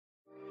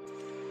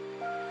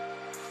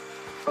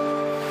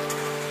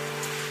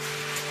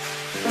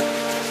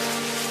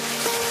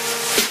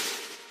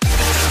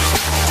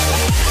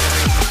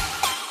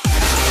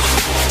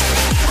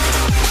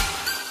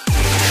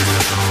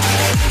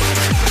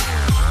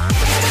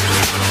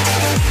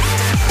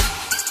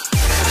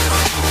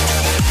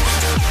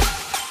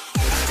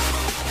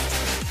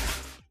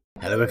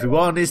Hello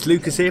everyone, it's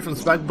Lucas here from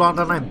Flashback,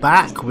 and I'm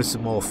back with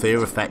some more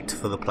Fear Effect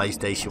for the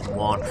PlayStation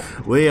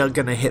 1. We are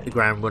going to hit the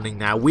ground running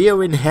now. We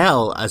are in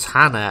hell as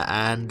Hannah,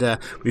 and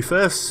we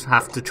first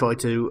have to try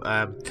to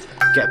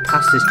get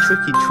past this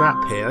tricky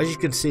trap here. As you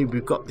can see,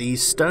 we've got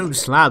these stone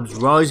slabs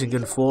rising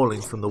and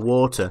falling from the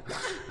water,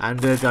 and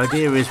the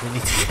idea is we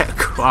need to get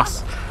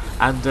across.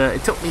 And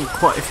it took me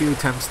quite a few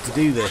attempts to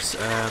do this,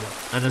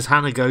 and as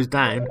Hannah goes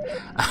down,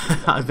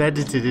 I've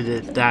edited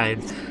it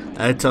down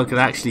so I can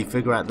actually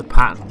figure out the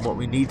pattern. What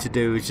we need to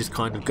do is just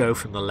kind of go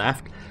from the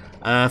left.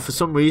 For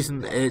some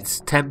reason it's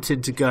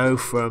tempting to go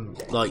from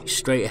like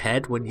straight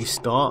ahead when you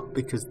start,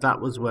 because that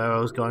was where I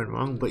was going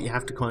wrong, but you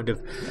have to kind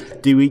of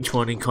do each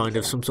one in kind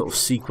of some sort of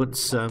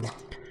sequence,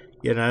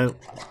 you know.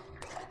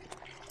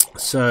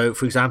 So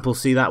for example,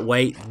 see that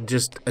weight, and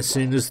just as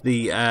soon as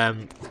the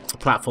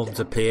platforms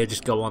appear,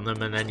 just go on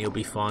them and then you'll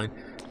be fine.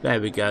 There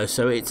we go.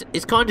 So it's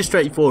kind of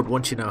straightforward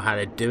once you know how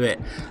to do it.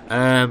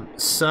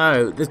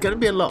 So there's going to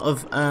be a lot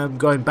of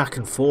going back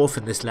and forth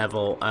in this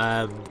level.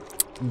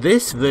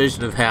 This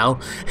version of hell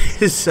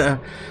is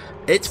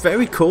it's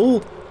very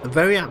cool,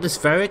 very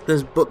atmospheric.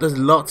 But there's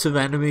lots of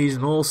enemies,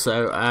 and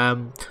also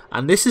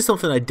and this is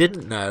something I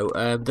didn't know.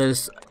 I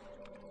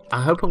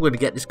hope I'm going to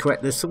get this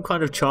correct. There's some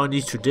kind of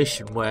Chinese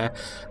tradition where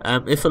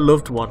if a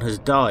loved one has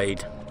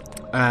died,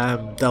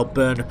 they'll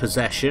burn a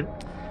possession,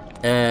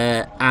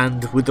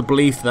 and with the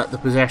belief that the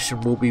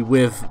possession will be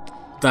with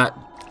that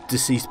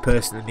deceased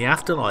person in the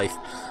afterlife.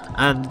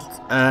 And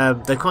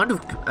they kind of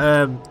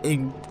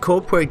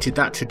incorporated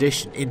that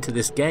tradition into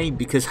this game,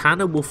 because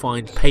Hannah will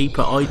find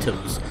paper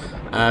items,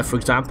 for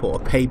example a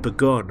paper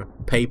gun,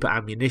 paper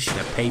ammunition,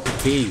 a paper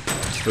key,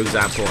 for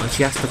example, and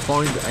she has to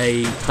find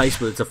a place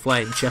where there's a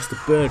flame. She has to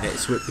burn it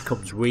so it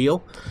becomes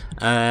real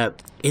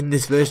in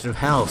this version of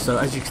hell. So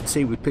as you can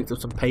see, we picked up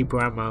some paper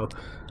ammo,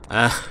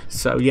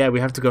 so yeah, we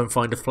have to go and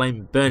find a flame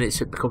and burn it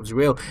so it becomes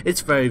real.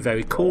 It's very,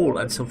 very cool,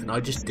 and something I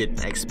just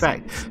didn't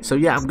expect. So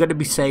yeah, I'm going to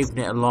be saving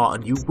it a lot,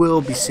 and you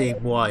will be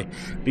seeing why,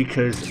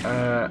 because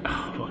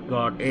oh my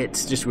god,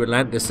 it's just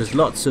relentless. There's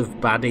lots of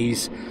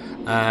baddies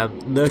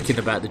lurking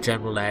about the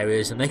general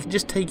areas, and they can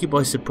just take you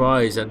by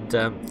surprise, and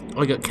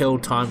I got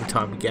killed time and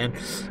time again.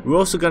 We're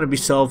also going to be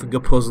solving a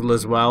puzzle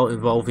as well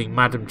involving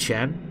Madam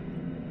Chen,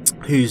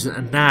 who's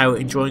now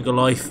enjoying a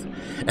life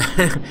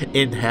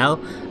in hell,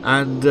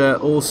 and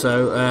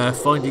also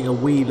finding a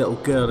wee little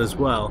girl as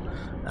well,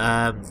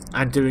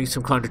 and doing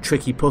some kind of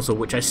tricky puzzle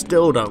which I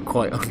still don't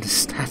quite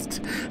understand.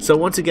 So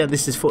once again,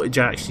 this is footage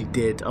I actually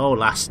did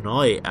last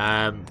night.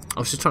 I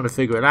was just trying to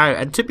figure it out,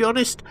 and to be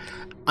honest,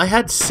 I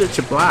had such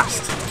a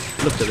blast.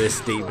 Look at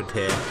this demon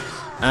here.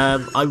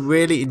 I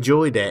really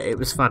enjoyed it. It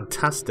was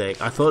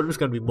fantastic. I thought it was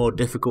going to be more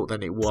difficult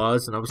than it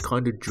was, and I was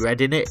kind of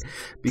dreading it,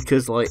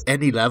 because like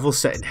any level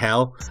set in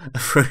hell,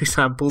 for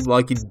example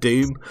like in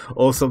Doom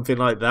or something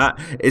like that,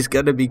 is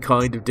going to be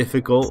kind of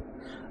difficult.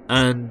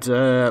 And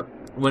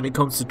when it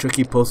comes to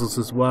tricky puzzles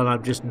as well,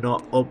 I'm just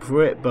not up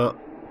for it. But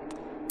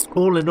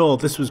all in all,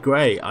 this was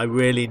great. I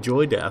really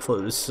enjoyed it. I thought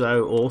it was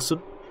so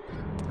awesome.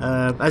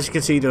 As you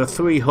can see, there are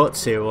 3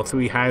 huts here, or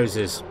 3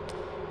 houses.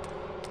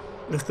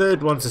 The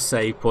third one's a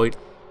save point.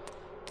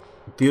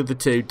 The other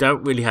 2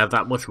 don't really have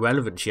that much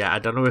relevance yet. I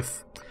don't know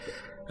if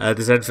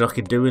there's anything I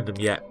can do in them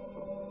yet,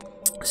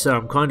 so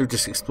I'm kind of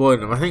just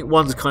exploring them. I think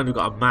one's kind of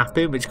got a map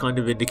in, which kind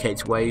of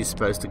indicates where you're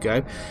supposed to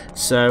go.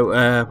 So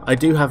I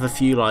do have a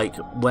few like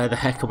where the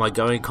heck am I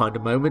going kind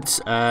of moments,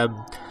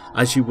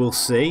 as you will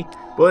see,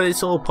 but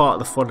it's all part of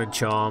the fun and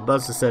charm. But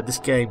as I said, this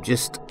game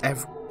just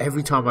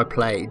every time I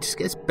play, it just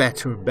gets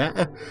better and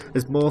better.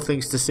 There's more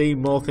things to see,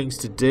 more things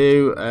to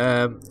do.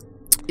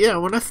 Yeah,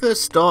 when I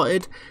first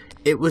started,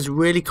 it was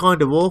really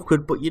kind of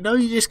awkward, but you know,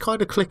 you just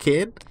kind of click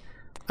in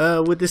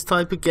with this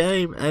type of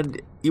game,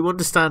 and you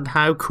understand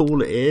how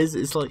cool it is.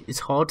 It's like, it's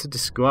hard to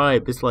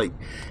describe. It's like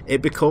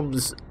it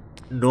becomes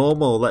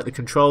normal, like the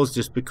controls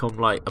just become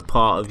like a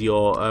part of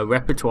your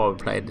repertoire when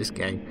playing this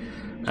game,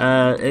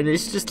 and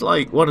it's just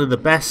like one of the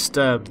best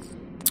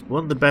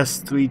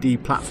 3D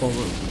platform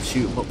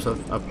shoot 'em ups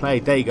I've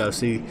played. There you go.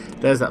 See,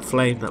 there's that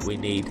flame that we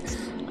need.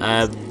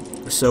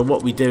 So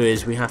what we do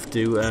is we have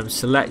to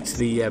select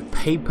the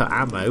paper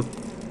ammo,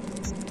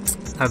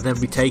 and then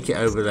we take it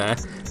over there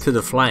to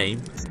the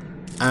flame.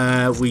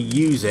 We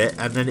use it,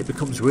 and then it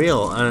becomes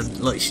real, and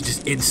like she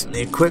just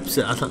instantly equips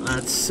it. I thought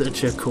that's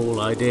such a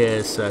cool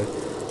idea. So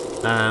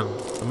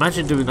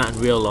imagine doing that in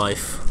real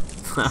life.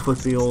 That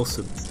would be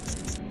awesome.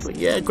 But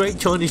yeah, great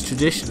Chinese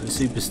tradition and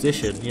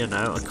superstition, you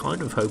know. I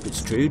kind of hope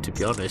it's true, to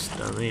be honest.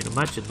 I mean,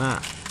 imagine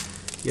that,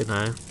 you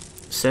know,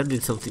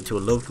 sending something to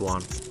a loved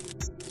one.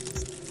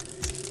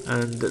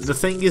 And the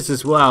thing is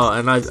as well,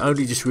 and I've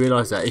only just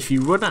realised that, if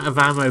you run out of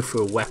ammo for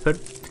a weapon,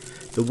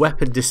 the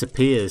weapon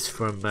disappears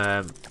from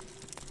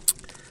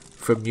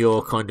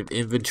your kind of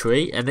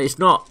inventory, and it's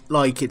not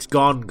like it's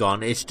gone,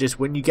 it's just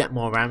when you get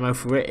more ammo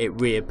for it, it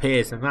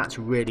reappears, and that's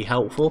really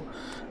helpful.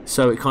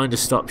 So it kind of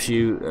stops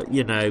you,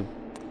 you know,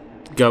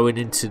 going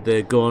into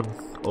the gun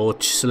or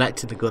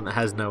selecting the gun that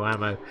has no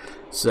ammo.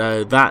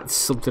 So that's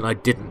something I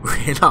didn't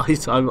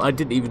realise. I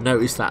didn't even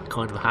notice that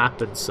kind of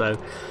happened. So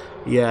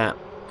yeah,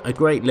 a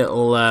great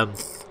little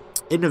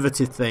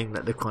innovative thing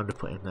that they've kind of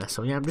put in there.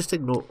 So yeah, I'm just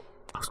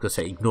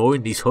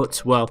ignoring these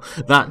huts. Well,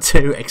 that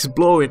too,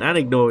 exploring and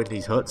ignoring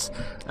these huts.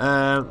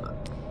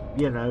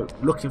 You know,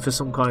 looking for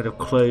some kind of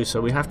clue. So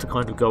we have to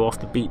kind of go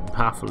off the beaten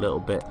path a little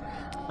bit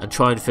and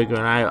try and figure it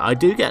out. I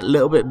do get a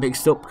little bit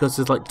mixed up because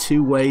there's like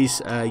two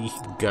ways you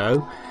can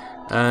go.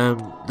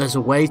 There's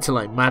a way to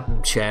like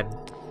Madam Chen,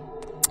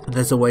 and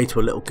there's a way to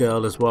a little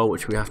girl as well,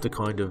 which we have to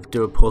kind of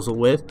do a puzzle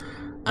with.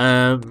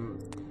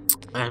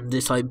 And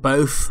it's like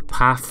both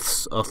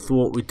paths are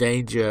fraught with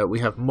danger. We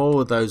have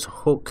more of those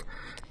hook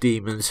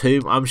demons,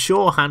 whom I'm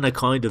sure Hannah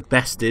kind of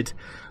bested.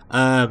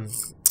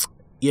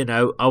 You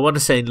know, I want to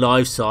say in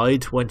live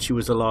side when she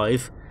was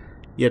alive,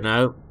 you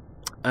know,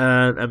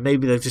 and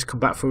maybe they've just come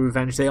back for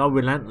revenge. They are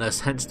relentless,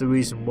 hence the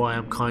reason why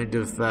I'm kind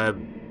of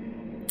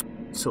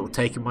sort of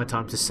taking my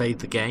time to save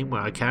the game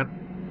where I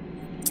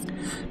can,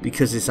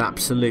 because it's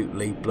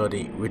absolutely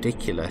bloody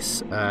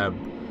ridiculous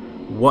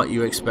what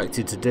you're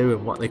expected to do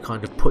and what they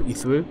kind of put you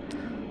through.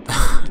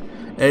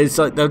 It's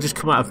like they'll just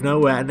come out of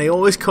nowhere, and they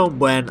always come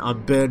when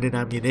I'm burning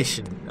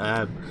ammunition.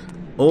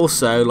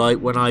 Also, like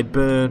when I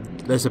burn,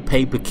 there's a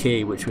paper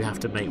key which we have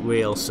to make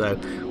real, so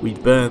we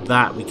burn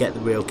that, we get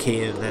the real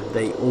key, and then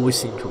they always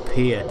seem to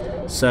appear.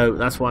 So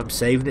that's why I'm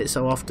saving it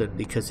so often,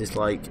 because it's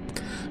like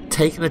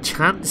taking a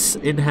chance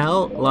in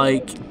hell,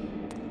 like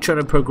trying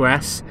to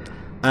progress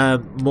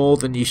more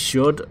than you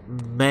should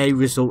may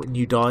result in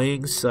you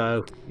dying.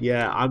 So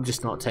yeah, I'm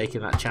just not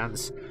taking that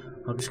chance.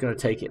 I'm just going to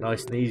take it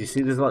nice and easy.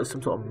 See, there's like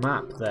some sort of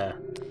map there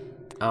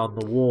on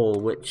the wall,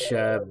 which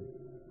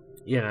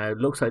you know,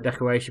 looks like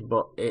decoration,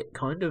 but it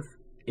kind of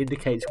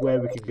indicates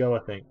where we can go, I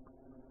think.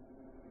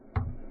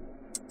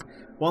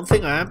 One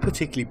thing I am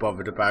particularly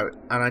bothered about,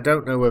 and I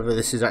don't know whether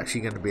this is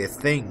actually going to be a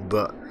thing,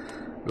 but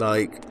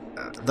like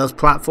those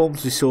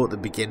platforms we saw at the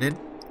beginning,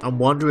 I'm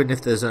wondering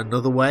if there's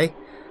another way,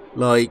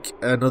 like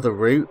another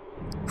route,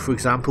 for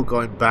example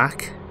going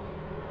back.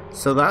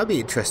 So that would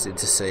be interesting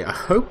to see. I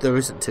hope there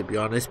isn't, to be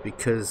honest,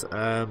 because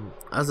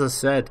as I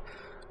said,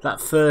 that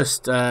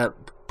first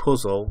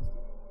puzzle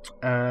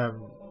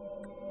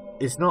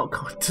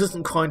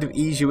doesn't kind of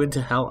ease you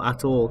into hell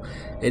at all.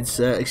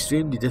 It's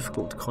extremely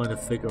difficult to kind of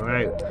figure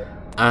out,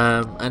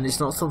 and it's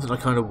not something I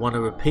kind of want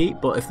to repeat.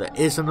 But if there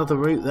is another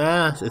route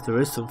there, if there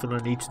is something I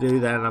need to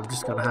do, then I'm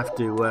just going to have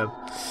to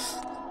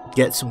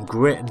get some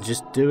grit and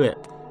just do it.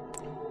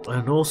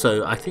 And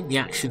also, I think the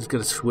action's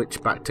going to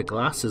switch back to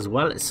glass as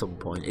well at some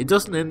point. It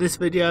doesn't in this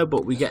video,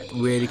 but we get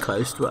really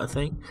close to it, I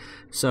think.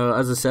 So,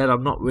 as I said,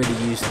 I'm not really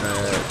using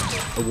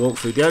a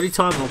walkthrough. The only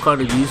time I'll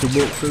kind of use a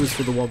walkthrough is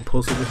for the one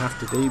puzzle we have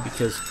to do,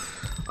 because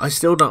I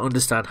still don't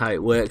understand how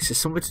it works. It's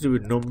something to do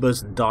with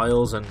numbers and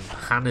dials and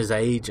Hannah's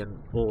age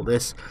and all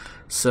this.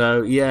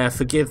 So, yeah,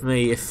 forgive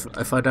me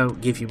if I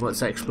don't give you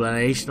much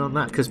explanation on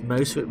that, because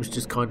most of it was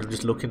just kind of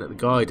just looking at the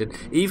guide. And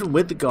even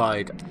with the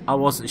guide, I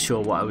wasn't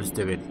sure what I was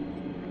doing.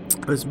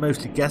 It was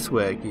mostly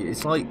guesswork.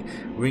 It's like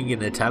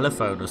ringing a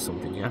telephone or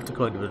something. You have to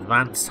kind of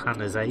advance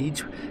Hannah's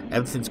age.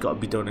 Everything's got to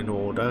be done in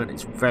order, and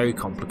it's very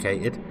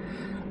complicated.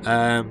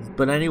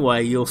 But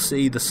anyway, you'll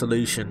see the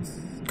solution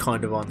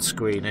kind of on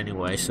screen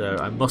anyway, so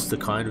I must have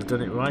kind of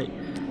done it right,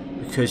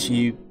 because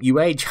you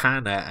age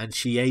Hannah, and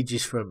she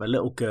ages from a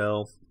little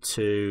girl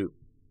to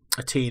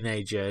a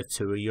teenager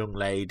to a young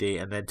lady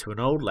and then to an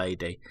old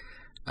lady.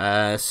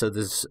 So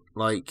there's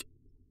like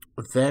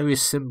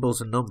various symbols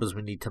and numbers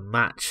we need to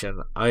match,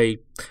 and I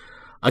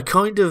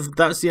kind of,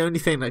 that's the only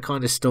thing that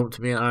kind of stumped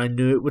me, and I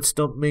knew it would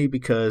stump me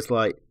because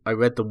like I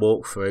read the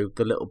walkthrough,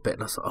 the little bit,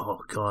 and I was like,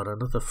 oh god,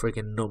 another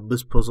friggin'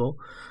 numbers puzzle.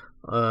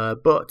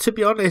 But to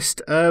be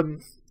honest,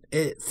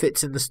 it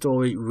fits in the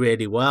story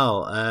really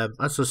well.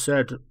 As I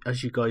said,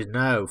 as you guys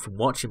know from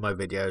watching my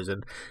videos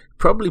and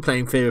probably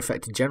playing Fear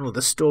Effect in general,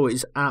 the story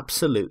is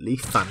absolutely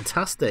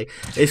fantastic.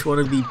 It's one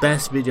of the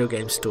best video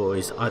game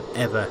stories I've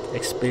ever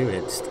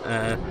experienced.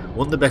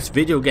 One of the best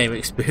video game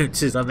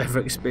experiences I've ever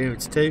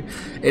experienced too.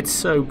 It's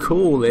so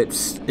cool,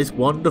 it's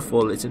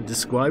wonderful, it's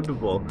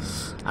indescribable.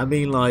 I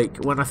mean, like,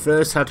 when I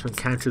first had to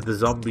encounter the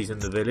zombies in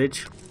the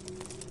village,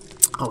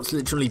 I was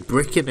literally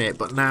bricking it,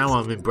 but now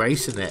I'm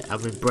embracing it.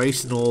 I'm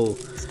embracing all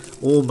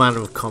manner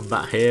of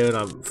combat here, and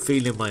I'm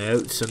feeling my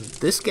oats. And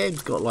this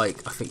game's got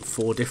like, I think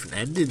 4 different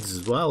endings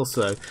as well,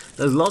 so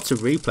there's lots of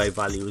replay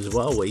value as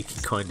well, where you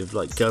can kind of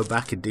like go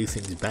back and do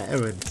things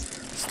better and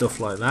stuff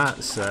like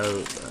that.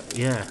 So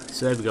yeah,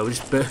 so there we go. We're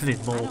just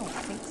burning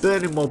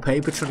more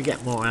paper, trying to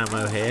get more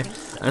ammo here.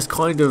 That's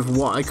kind of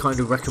what I kind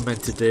of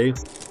recommend to do.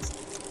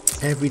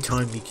 Every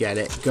time you get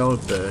it, go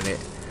and burn it.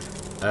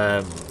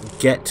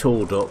 Get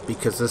tooled up,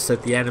 because as I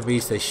said, the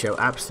enemies, they show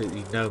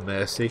absolutely no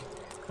mercy.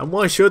 And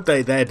why should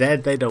they? They're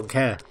dead, they don't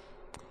care.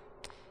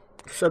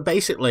 So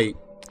basically,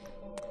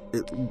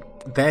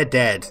 they're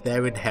dead,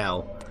 they're in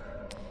hell.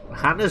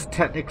 Hannah's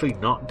technically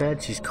not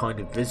dead, she's kind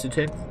of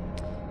visiting.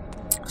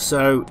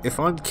 So if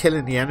I'm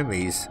killing the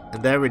enemies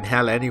and they're in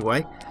hell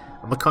anyway,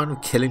 am I kind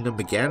of killing them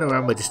again, or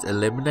am I just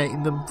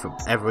eliminating them from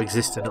ever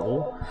existing at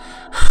all?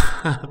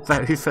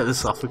 Very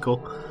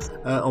philosophical,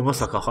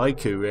 almost like a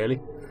haiku really.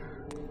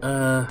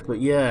 But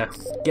yeah,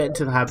 get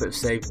into the habit of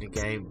saving the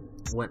game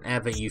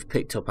whenever you've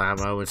picked up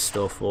ammo and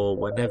stuff, or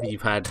whenever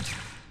you've had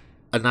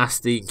a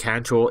nasty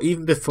encounter, or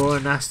even before a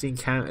nasty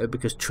encounter,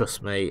 because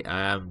trust me,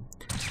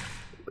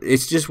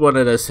 it's just one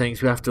of those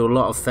things. We have to do a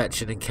lot of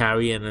fetching and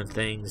carrying and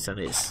things, and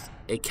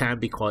it can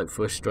be quite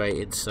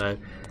frustrating. So,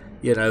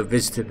 you know,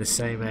 visiting the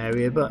same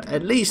area, but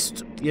at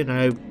least, you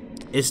know,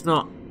 it's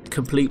not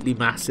completely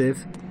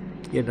massive.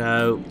 You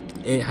know,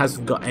 it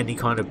hasn't got any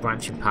kind of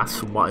branching paths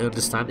from what I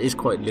understand. It's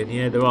quite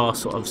linear. There are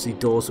sort of obviously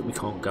doors that we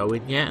can't go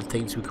in yet and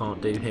things we can't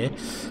do here.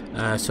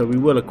 So we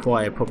will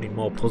acquire probably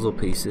more puzzle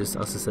pieces,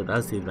 as I said,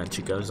 as the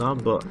adventure goes on.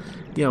 But,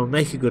 you know, we'll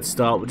make a good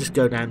start. We'll just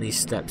go down these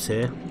steps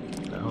here.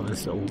 Oh,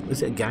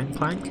 is it a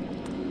gangplank?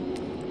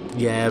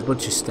 Yeah, a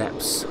bunch of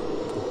steps.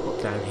 We'll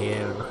pop down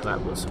here and look at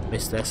that. What's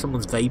missed there?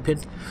 Someone's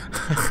vaping.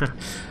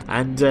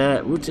 And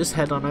we'll just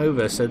head on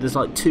over. So there's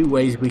like two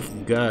ways we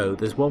can go.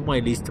 There's one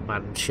way leads to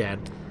Madam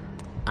Chen,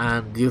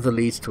 and the other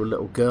leads to a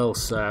little girl.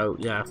 So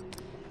yeah,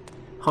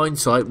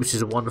 hindsight, which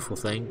is a wonderful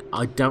thing.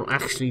 I don't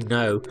actually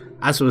know,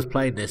 as I was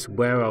playing this,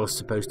 where I was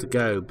supposed to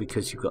go,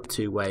 because you've got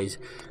two ways.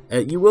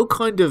 You will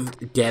kind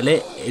of get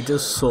it. It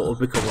does sort of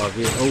become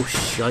obvious. Oh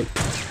shite,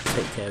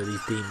 take care of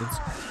these demons.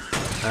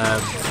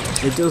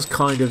 It does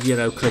kind of, you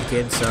know, click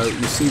in. So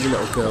you see the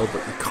little girl,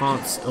 but you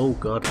can't, oh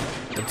god,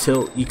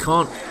 until you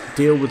can't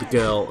deal with the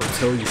girl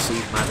until you see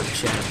Madam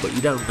Chen, but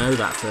you don't know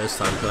that first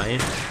time playing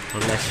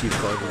unless you've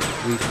got a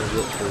reasonable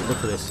look through. Look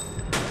at this.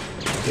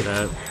 You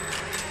know,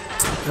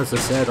 as I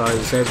said, I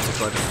was able to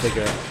kind of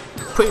figure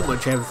pretty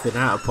much everything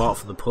out apart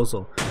from the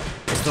puzzle.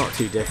 It's not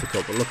too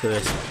difficult, but look at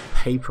this.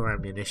 Paper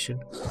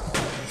ammunition.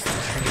 These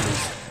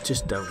enemies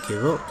just don't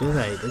give up, do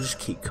they? They just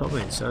keep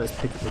coming. So let's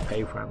pick up the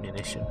paper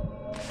ammunition.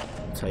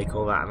 Take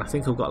all that, and I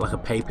think I've got like a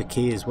paper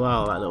key as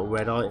well, that little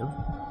red item.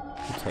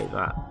 We'll take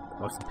that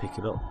if I can pick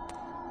it up.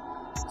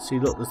 See,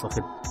 look, there's like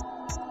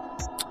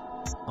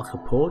a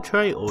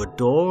portrait or a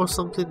door or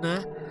something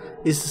there.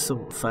 This is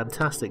some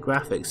fantastic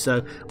graphics.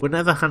 So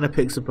whenever Hannah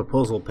picks up a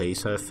puzzle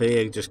piece, her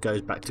fear just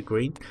goes back to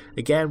green.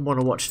 Again, want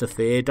to watch the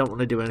fear, don't want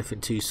to do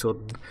anything too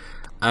sudden.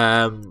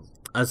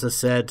 As I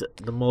said,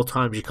 the more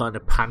times you kind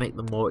of panic,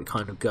 the more it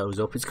kind of goes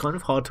up. It's kind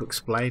of hard to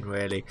explain,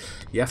 really.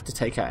 You have to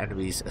take out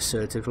enemies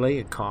assertively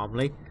and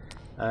calmly.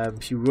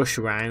 If you rush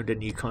around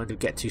and you kind of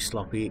get too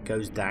sloppy, it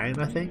goes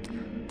down, I think,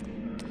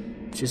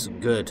 which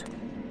isn't good.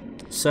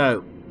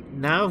 So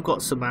now I've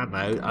got some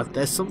ammo.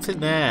 There's something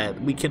there.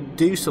 We can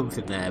do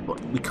something there,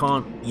 but we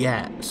can't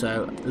yet.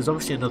 So there's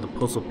obviously another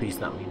puzzle piece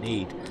that we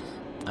need.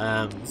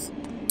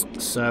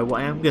 So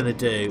what I am going to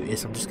do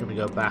is I'm just going to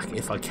go back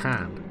if I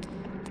can.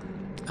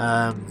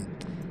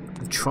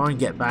 Try and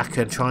get back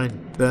and try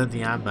and burn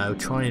the ammo.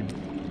 Try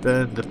and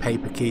burn the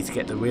paper key to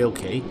get the real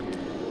key.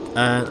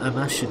 And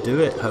that should do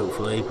it,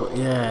 hopefully. But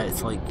yeah,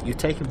 it's like you're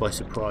taken by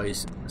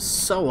surprise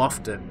so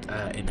often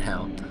in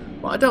Hell.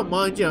 But I don't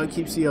mind, you know, it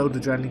keeps the old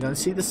adrenaline going.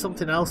 See, there's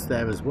something else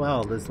there as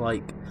well. There's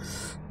like,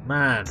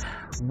 man,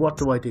 what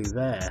do I do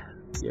there?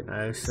 You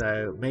know,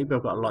 so maybe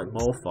I've got to light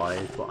more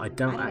fires, but I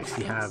don't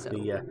actually have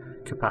the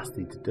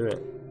capacity to do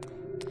it.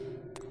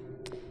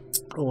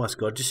 Oh, that's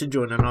good. Just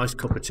enjoying a nice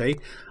cup of tea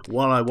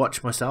while I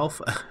watch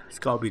myself. It's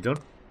got to be done.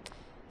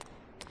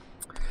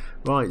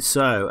 Right,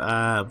 so,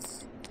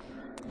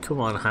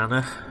 come on,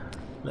 Hannah.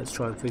 Let's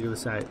try and figure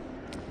this out.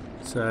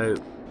 So,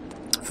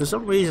 for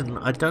some reason,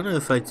 I don't know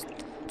if I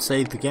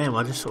save the game.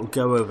 I just sort of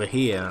go over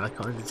here and I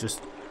kind of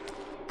just...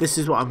 This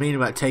is what I mean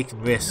about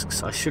taking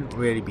risks. I shouldn't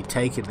really be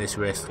taking this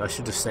risk. I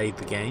should have saved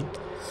the game.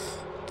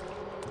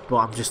 But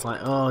I'm just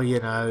like, oh,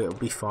 you know, it'll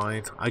be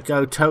fine. I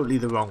go totally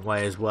the wrong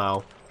way as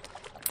well,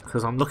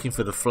 because I'm looking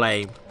for the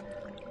flame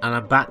and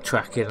I'm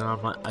backtracking and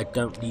I'm like, I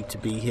don't need to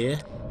be here.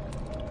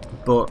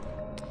 But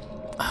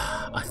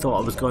I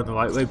thought I was going the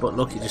right way, but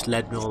look, it just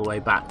led me all the way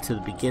back to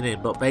the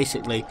beginning. But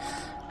basically,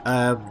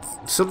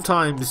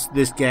 sometimes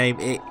this game,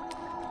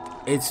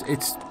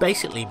 it's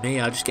basically me.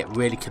 I just get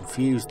really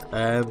confused.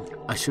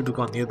 I should have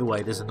gone the other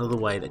way. There's another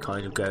way that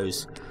kind of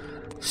goes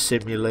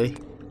similarly,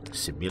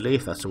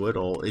 if that's a word,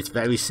 or it's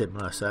very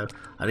similar. So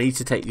I need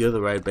to take the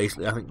other road.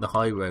 Basically, I think the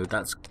high road.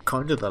 That's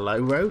kind of the low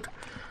road.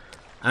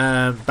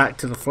 Back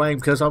to the flame,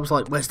 because I was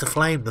like, where's the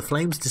flame? The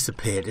flame's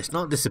disappeared. It's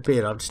not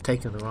disappeared. I've just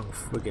taken the wrong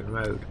friggin'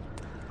 road.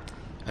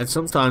 And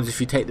sometimes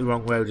if you take the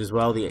wrong road as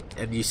well,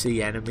 and you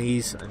see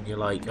enemies, and you're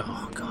like,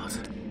 oh god,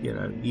 you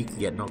know, you can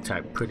get knocked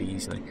out pretty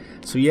easily.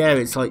 So yeah,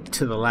 it's like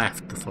to the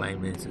left, the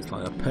flame is. It's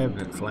like a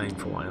permanent flame,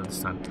 from what I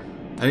understand.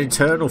 An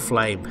internal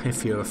flame,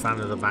 if you're a fan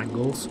of the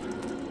Bangles.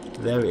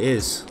 There it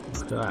is.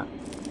 Look at that.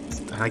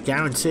 And I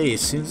guarantee,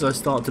 as soon as I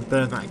start to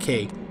burn that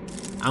key,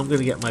 I'm going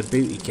to get my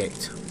booty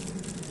kicked.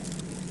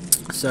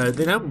 So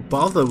they don't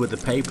bother with the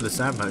paperless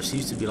ammo. It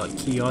seems to be like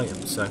key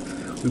items. So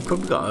we've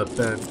probably got to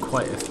burn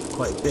quite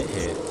a bit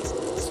here.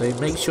 So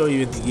make sure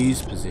you're in the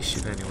use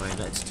position anyway.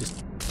 Let's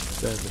just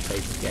burn the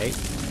paper gate.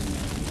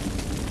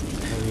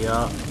 Here we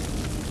are.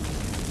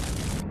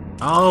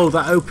 Oh,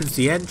 that opens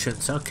the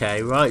entrance.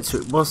 Okay, right. So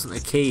it wasn't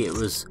a key.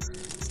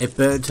 It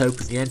burnt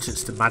open the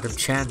entrance to Madam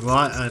Chen.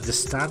 Right, I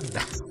understand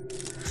now.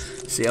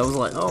 See, I was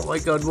like, oh my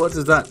god, what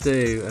does that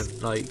do?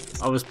 And like,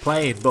 I was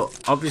playing, but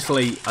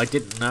obviously I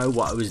didn't know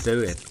what I was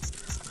doing.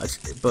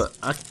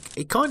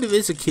 It kind of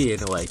is a key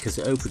in a way, because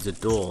it opens a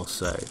door,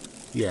 so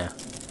yeah.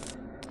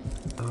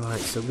 Alright,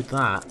 so with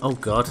that, oh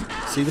god,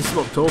 see, this is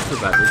what I'm talking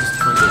about, they just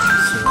kind of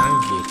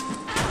surround you.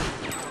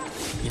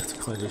 You have to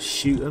kind of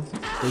shoot them,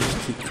 they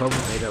just keep coming,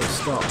 they don't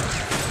stop.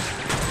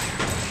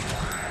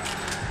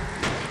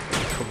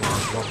 Come on,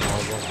 one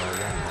more.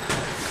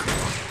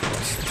 Come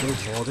on,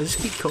 still more, they just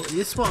keep coming,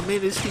 this is what I mean,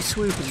 they just keep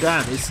swooping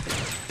down, it's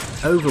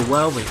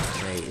overwhelming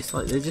for me, it's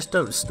like they just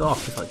don't stop,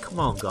 it's like, come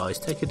on guys,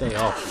 take a day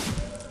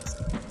off.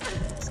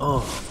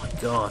 Oh my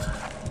god.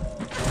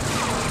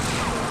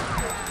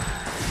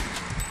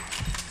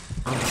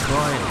 I'm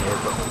trying here,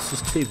 but there's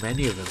just too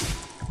many of them.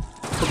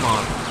 Come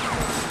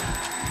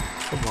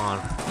on.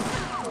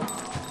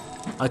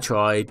 I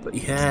tried, but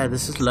yeah,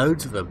 there's just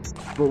loads of them.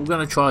 But we're going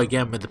to try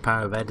again with the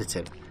power of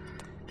editing.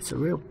 It's a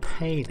real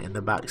pain in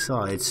the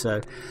backside, so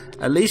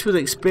at least with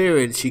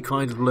experience you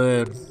kind of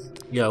learn,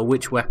 you know,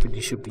 which weapon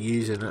you should be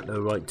using at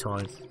the right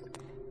time.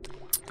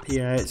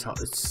 Yeah, it's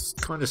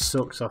kind of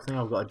sucks. I think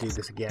I've got to do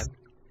this again.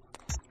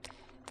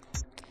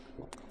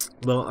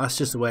 Well, that's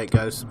just the way it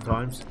goes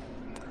sometimes.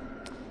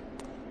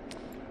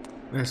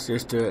 Let's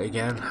just do it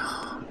again.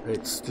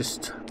 It's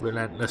just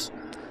relentless.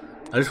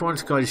 I just wanted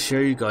to kind of show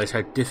you guys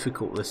how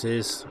difficult this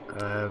is.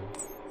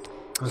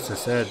 As I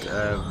said,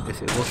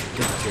 if it wasn't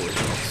difficult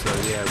enough, so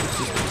yeah,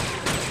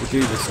 we'll do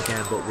this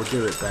again, but we'll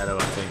do it better,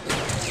 I think.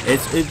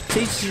 It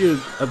teaches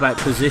you about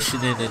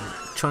positioning and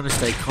trying to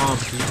stay calm,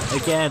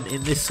 because again,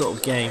 in this sort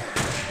of game,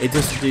 it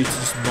doesn't do to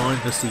just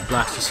mindlessly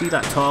blast. You see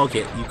that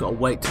target, you've got to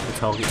wait till the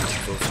target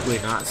comes on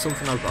screen. Now, that's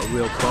something I've got a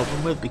real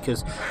problem with,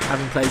 because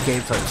having played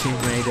games like Tomb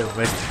Raider,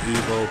 Resident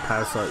Evil,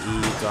 Parasite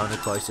Eve, Dino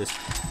Crisis,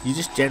 you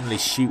just generally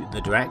shoot in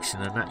the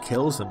direction and that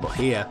kills them. But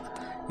here,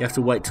 you have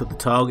to wait till the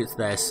target's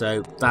there.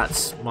 So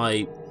that's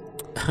my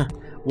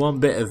one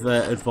bit of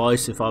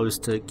advice if I was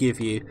to give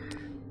you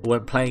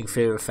when playing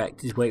Fear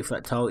Effect, is wait for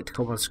that target to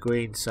come on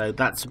screen. So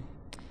that's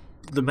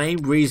the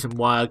main reason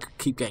why I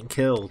keep getting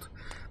killed,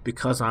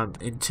 because I'm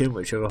in too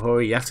much of a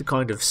hurry. You have to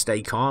kind of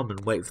stay calm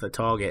and wait for the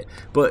target,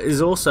 but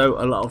there's also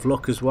a lot of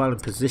luck as well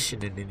and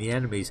positioning in the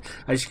enemies.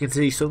 As you can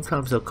see,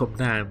 sometimes they'll come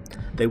down,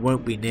 they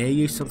won't be near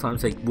you,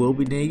 sometimes they will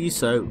be near you,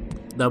 so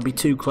they'll be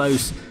too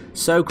close,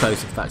 so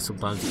close in fact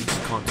sometimes that you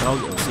just can't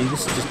target them. See,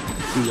 this is just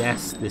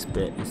BS, this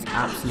bit, it's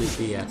absolute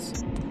BS.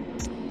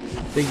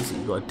 Things that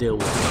you've got to deal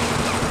with.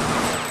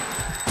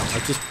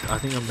 I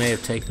think I may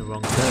have taken the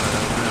wrong turn, I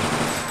don't know.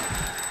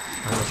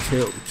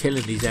 I'm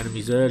killing these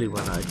enemies early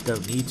when I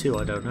don't need to,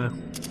 I don't know.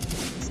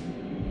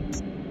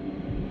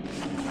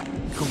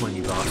 Come on,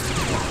 you bastard.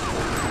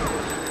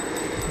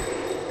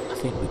 I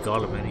think we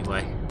got him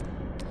anyway.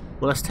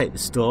 Well, let's take the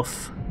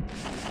stuff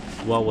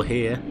while we're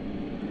here.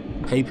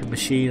 Paper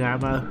machine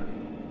ammo.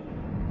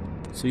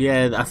 So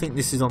yeah, I think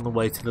this is on the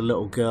way to the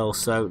little girl.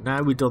 So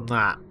now we've done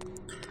that,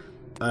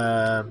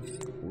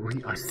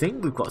 I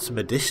think we've got some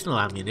additional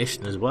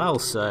ammunition as well.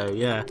 So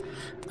yeah.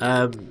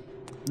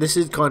 This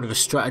is kind of a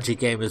strategy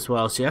game as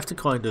well, so you have to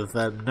kind of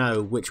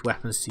know which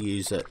weapons to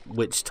use at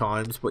which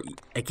times, but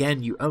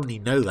again, you only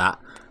know that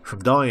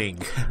from dying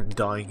and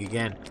dying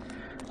again.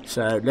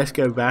 So let's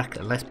go back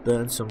and let's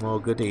burn some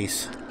more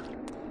goodies.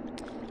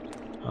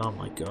 Oh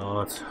my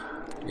god,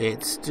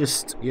 it's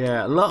just,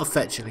 yeah, a lot of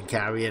fetching and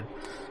carrying.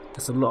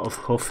 There's a lot of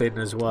huffing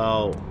as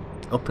well,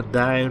 up and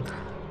down,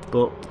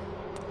 but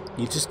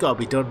you just got to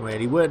be done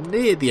really. We're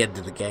near the end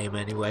of the game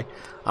anyway.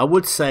 I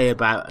would say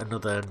about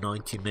another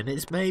 90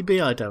 minutes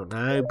maybe, I don't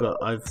know, but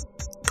I've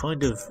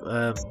kind of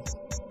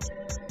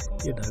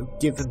you know,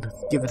 given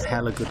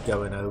hell a good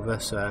going over,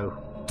 so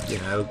you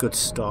know, a good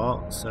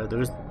start. So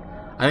there is,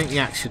 I think the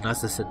action,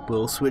 as I said,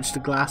 will switch to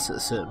glass at a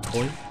certain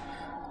point,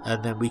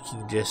 and then we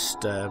can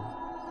just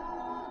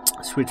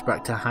switch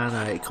back to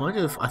Hannah. It kind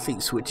of, I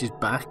think, switches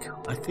back.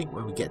 I think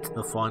when we get to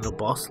the final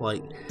boss,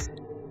 like,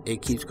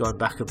 it keeps going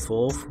back and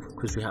forth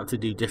because we have to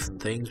do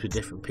different things with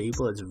different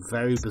people. It's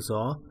very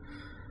bizarre,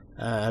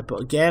 but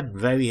again,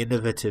 very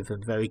innovative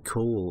and very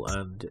cool.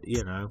 And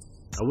you know,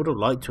 I would have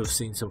liked to have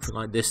seen something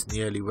like this in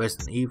the early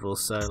Resident Evil.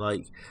 So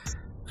like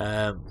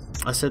I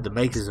said, the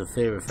makers of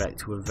Fear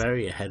Effect were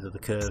very ahead of the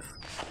curve.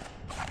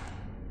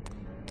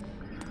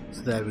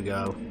 So there we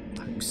go.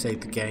 I think we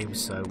saved the game,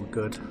 so we're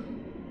good.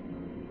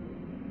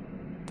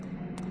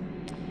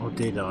 Or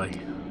did I?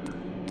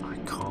 I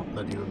can't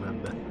bloody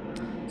remember.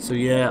 So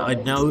yeah, I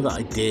know that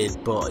I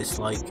did, but it's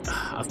like,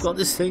 I've got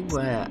this thing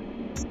where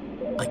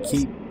I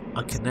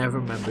can never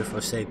remember if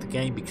I saved the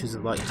game because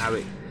of like how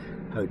it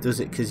does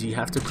it, because you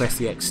have to press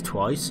the X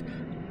twice.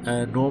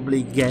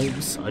 Normally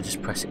games, I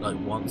just press it like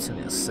once and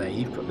it'll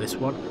save, but this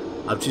one,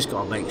 I've just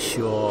got to make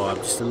sure. I'm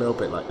just a little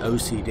bit like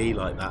OCD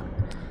like that.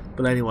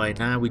 But anyway,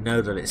 now we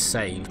know that it's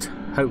saved.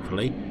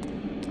 Hopefully,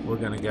 we're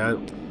gonna go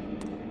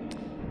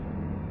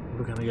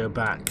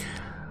back.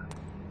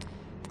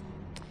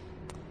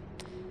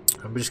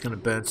 I'm just going to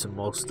burn some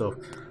more stuff.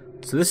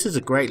 So this is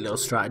a great little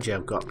strategy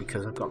I've got,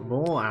 because I've got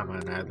more ammo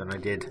now than I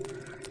did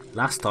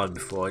last time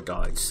before I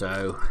died,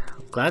 so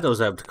I'm glad I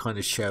was able to kind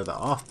of show that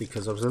off,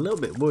 because I was a little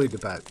bit worried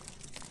about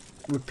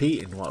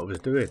repeating what I was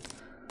doing.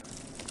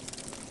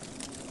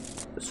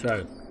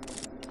 So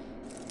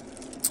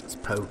let's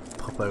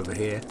pop over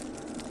here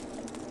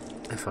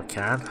if I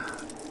can.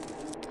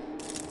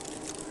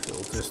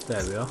 It'll just,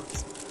 there we are,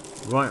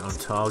 right on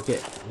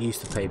target. Use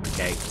the paper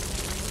gate,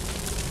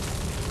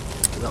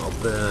 that'll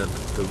burn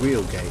the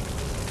real gate.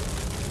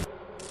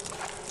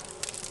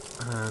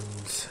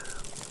 And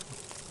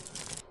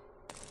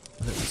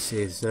let me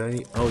see, is there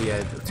any, oh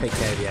yeah, take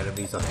care of the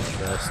enemies I think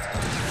first.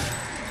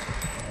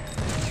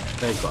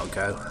 They've got to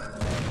go.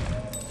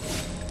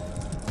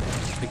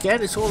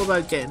 Again, it's all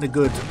about getting a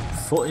good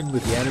footing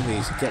with the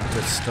enemies, getting a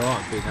good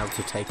start and being able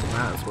to take them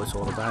out. That's what it's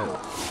all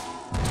about.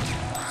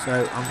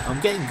 So I'm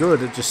getting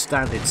good at just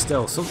standing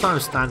still.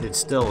 Sometimes standing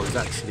still is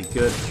actually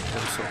good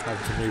when sort of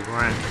having to move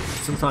around.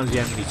 Sometimes the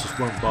enemies just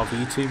won't bother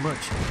you too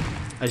much.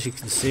 As you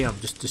can see, I'm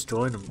just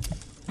destroying them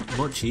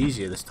much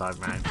easier this time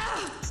round.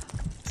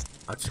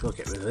 I just got to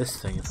get rid of this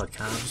thing if I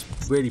can. I'm just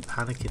really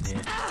panicking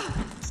here.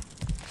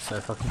 So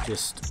if I can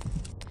just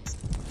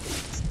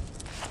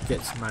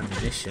get some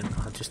ammunition,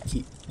 I'll just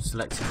keep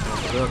selecting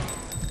one gun.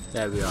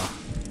 There we are.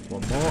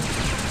 One more.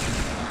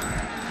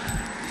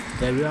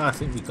 There we are. I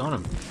think we got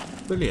him.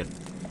 Brilliant.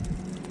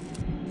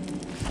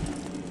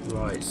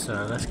 Right,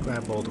 so let's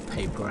grab all the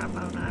paper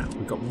ammo now.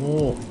 We've got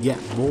more, yet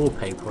more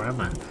paper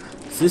ammo.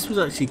 So this was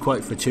actually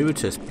quite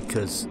fortuitous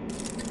because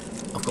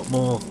I've got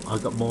more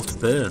to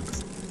burn.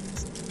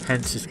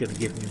 Hence it's going to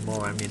give me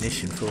more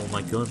ammunition for all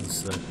my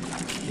guns. So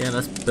yeah,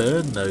 let's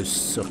burn those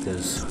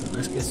suckers.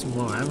 Let's get some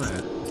more ammo.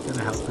 It's going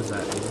to help us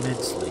out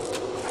immensely.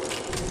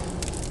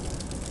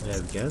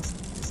 There we go.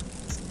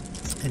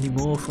 Any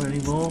more for any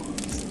more?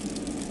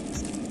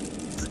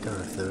 I don't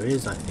know if there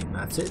is. I think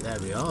that's it. There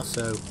we are.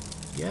 So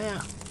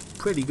yeah,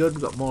 pretty good.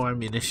 We've got more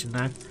ammunition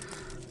now.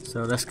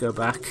 So let's go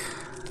back.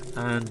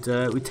 And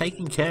we're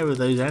taking care of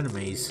those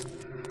enemies.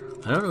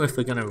 I don't know if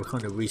they're going to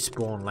kind of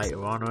respawn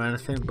later on or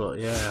anything, but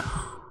yeah.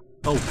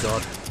 Oh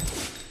god,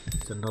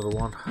 there's another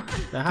one.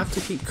 They have to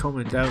keep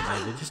coming, don't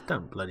they? They just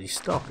don't bloody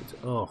stop.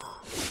 Oh,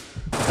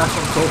 that's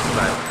what I'm talking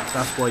about.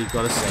 That's why you've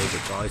got to save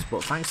it, guys.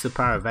 But thanks to the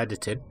power of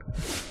editing, we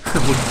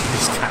can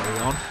just carry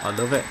on. I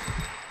love it.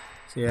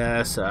 So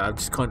yeah, so I've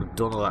just kind of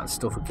done all that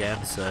stuff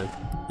again. So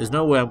there's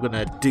no way I'm going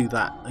to do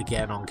that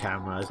again on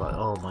camera. I was like,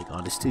 oh my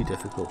god, it's too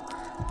difficult.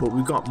 But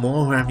we've got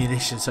more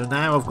ammunition. So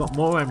now I've got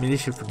more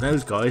ammunition from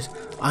those guys.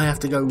 I have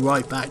to go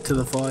right back to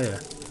the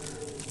fire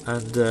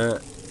and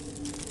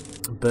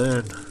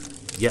burn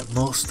yet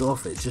more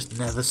stuff. It just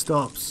never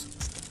stops.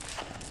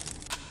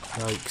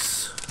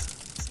 Yikes.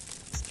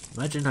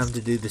 Imagine having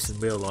to do this in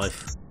real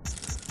life.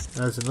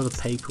 There's another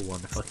paper one.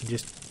 If I can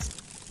just,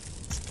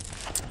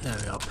 there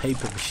we are,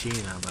 paper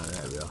machine ammo.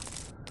 There we are.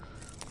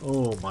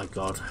 Oh my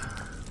god.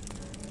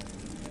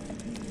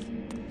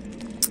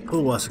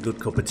 Oh, that's a good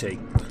cup of tea.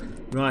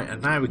 Right,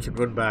 and now we can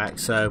run back.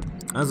 So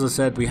as I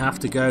said, we have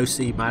to go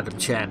see Madam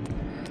Chen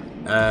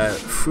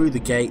through the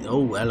gate.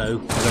 Oh,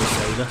 hello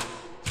sailor.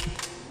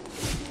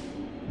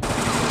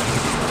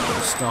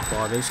 Stop,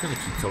 are they just going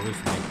to keep coming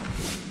for me?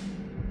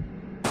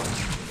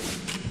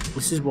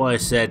 This is why I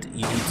said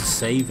you need to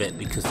save it,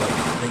 because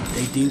like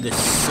they do this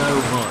so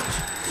much,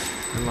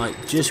 and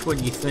like just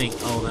when you think,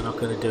 oh, they're not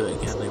going to do it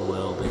again, they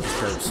will. They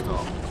just don't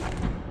stop.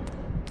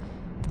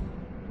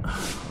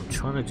 I'm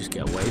trying to just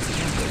get away from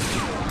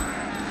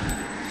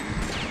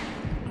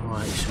them.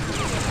 Alright, should be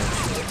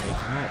taken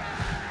out.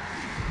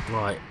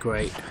 Right,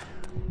 great.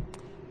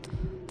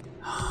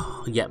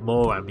 Get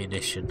more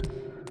ammunition.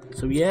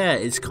 So yeah,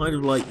 it's kind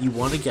of like you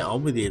want to get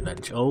on with the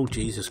adventure. Oh,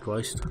 Jesus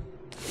Christ.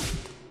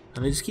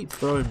 And they just keep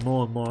throwing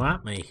more and more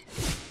at me.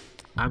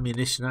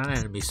 Ammunition and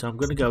enemies. So I'm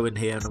going to go in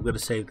here and I'm going to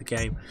save the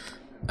game.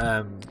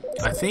 I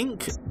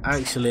think,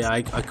 actually,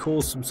 I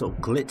caused some sort of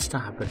glitch to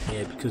happen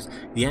here, because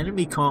the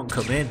enemy can't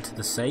come in to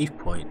the save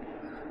point.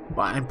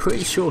 But I'm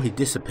pretty sure he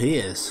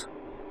disappears.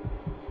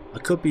 I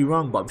could be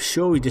wrong, but I'm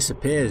sure he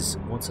disappears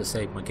once I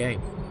save my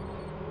game.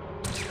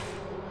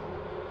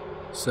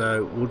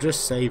 So we'll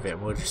just save it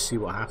and we'll just see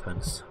what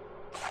happens.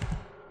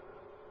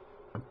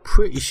 I'm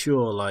pretty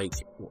sure, like,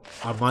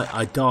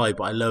 I die,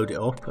 but I load it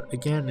up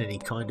again and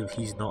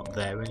he's not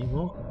there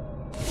anymore.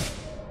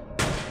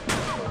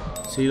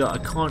 See, like,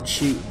 I can't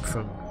shoot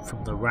from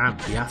the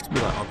ramp. You have to be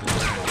like on the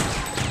ground.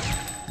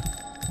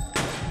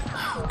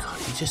 Oh god,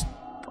 he just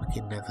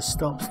fucking never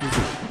stops, does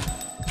he?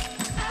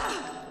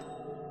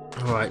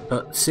 Alright,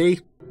 but see,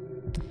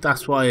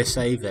 that's why I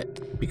save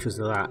it, because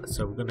of that.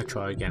 So we're going to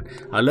try again.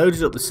 I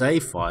loaded up the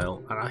save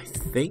file and I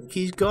think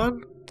he's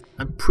gone.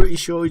 I'm pretty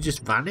sure he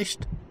just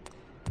vanished.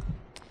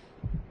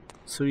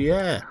 So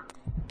yeah,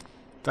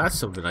 that's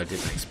something I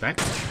didn't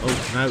expect.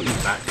 Oh no,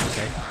 he's back.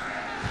 Okay,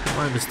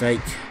 my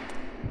mistake.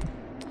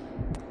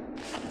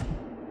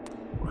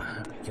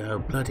 There we go.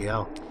 Bloody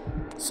hell.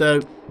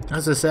 So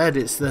as I said,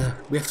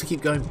 we have to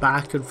keep going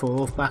back and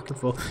forth, back and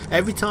forth.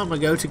 Every time I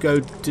go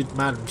to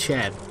Madam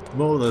Chen,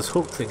 more of those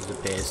hook things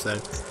appear. So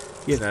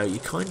you know, you're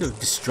kind of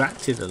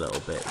distracted a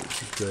little bit,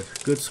 which is good.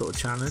 Good sort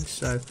of challenge.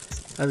 So,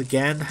 and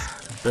again,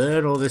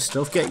 burn all this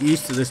stuff. Get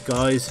used to this,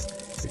 guys,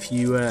 if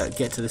you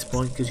get to this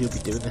point, because you'll be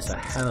doing this a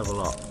hell of a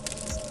lot.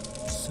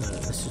 So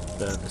let's just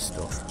burn this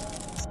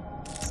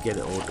stuff. Get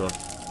it all done.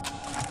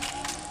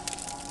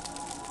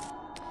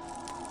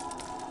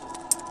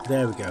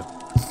 There we go.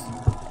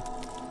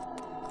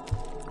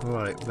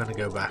 Right, we're gonna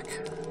go back.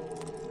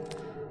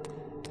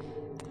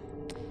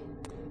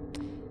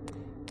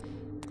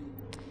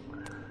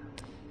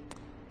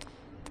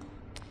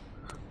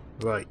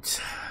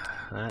 Right,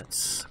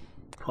 let's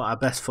put our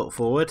best foot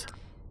forward.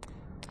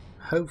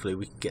 Hopefully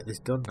we can get this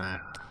done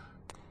now.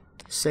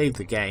 Save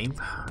the game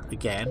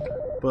again,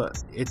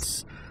 but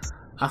it's,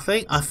 I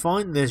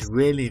find this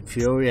really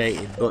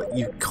infuriating, but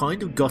you've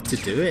kind of got to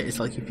do it. It's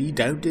like, if you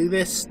don't do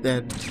this,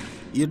 then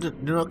you're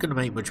not going to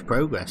make much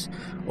progress,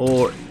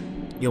 or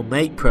you'll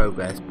make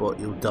progress but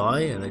you'll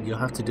die, and then you'll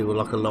have to do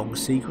like a long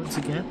sequence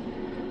again.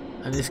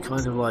 And it's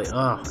kind of like,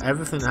 oh,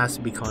 everything has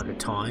to be kind of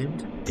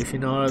timed, if you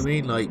know what I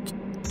mean. Like,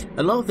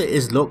 a lot of it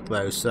is luck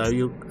though,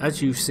 so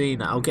as you've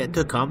seen, I'll get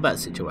into a combat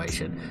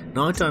situation,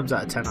 9 times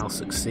out of 10 I'll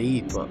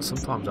succeed, but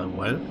sometimes I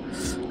won't.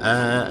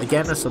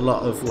 Again, there's a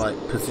lot of like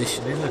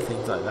positioning and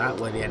things like that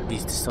where the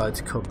enemies decide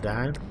to come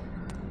down.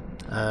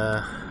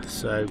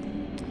 So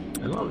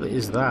a lot of it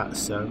is that.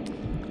 So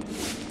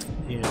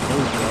yeah,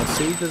 oh god,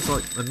 see, there's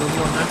like another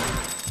one there.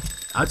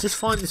 I just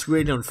find this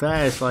really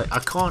unfair. It's like I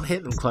can't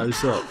hit them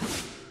close up.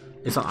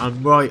 It's like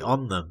I'm right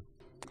on them,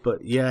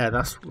 but yeah,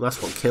 that's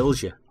what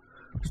kills you.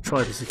 Let's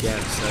try this again.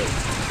 So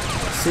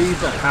see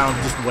that how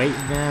I'm just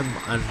waiting them,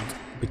 and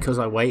because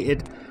I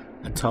waited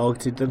and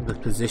targeted them, the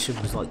position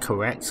was like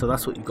correct. So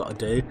that's what you've got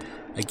to do.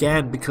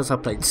 Again, because I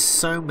played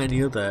so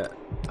many other,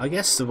 I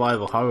guess,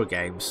 survival horror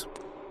games.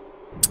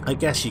 I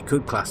guess you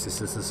could class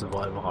this as a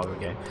survival horror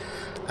game.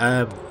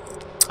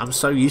 I'm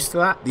so used to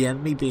that, the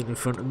enemy being in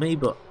front of me,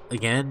 but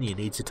again, you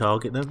need to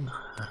target them,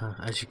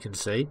 as you can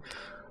see.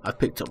 I've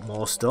picked up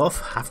more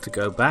stuff, have to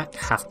go back,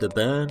 have to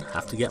burn,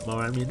 have to get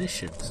more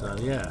ammunition, so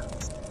yeah.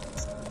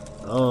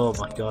 Oh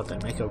my god, they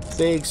make a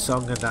big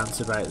song and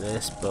dance about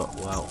this, but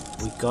well,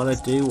 we gotta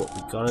do what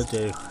we gotta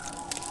do.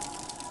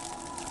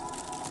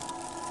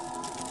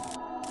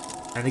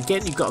 And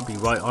again, you've got to be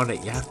right on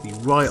it, you have to be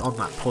right on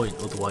that point,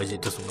 otherwise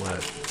it doesn't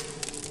work.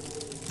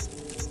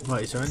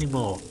 Right, is there any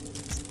more?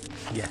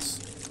 Yes.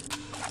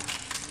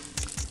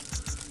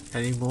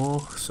 Any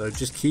more? So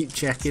just keep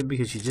checking,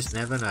 because you just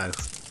never know.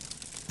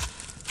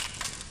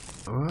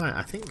 Alright,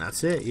 I think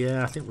that's it.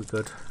 Yeah, I think we're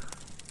good.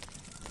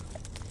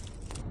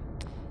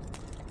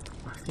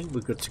 I think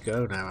we're good to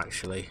go now,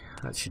 actually.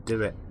 That should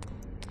do it.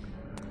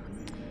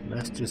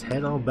 Let's just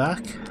head on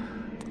back.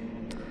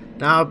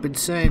 Now, I've been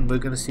saying we're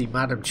going to see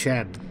Madam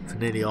Chen for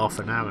nearly half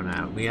an hour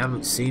now. We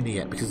haven't seen her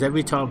yet, because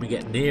every time we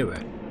get near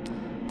her,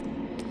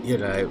 you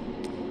know,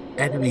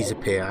 enemies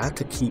appear. I have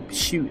to keep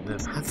shooting them,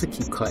 I have to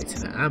keep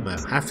collecting the ammo,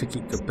 I have to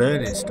keep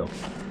burning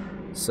stuff.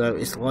 So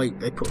it's like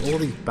they put all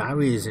these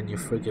barriers in your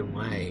friggin'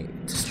 way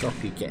to stop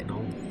you getting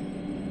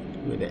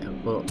on with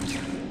it. But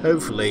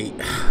hopefully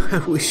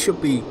we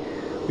should be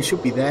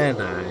there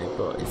now.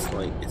 But it's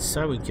like, it's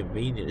so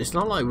inconvenient. It's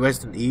not like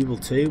Resident Evil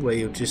 2 where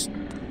you'll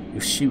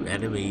shoot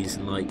enemies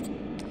and like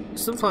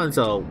sometimes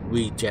they'll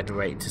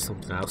regenerate into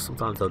something else.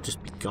 Sometimes they'll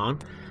just be gone.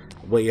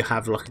 Where you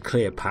have like a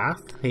clear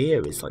path.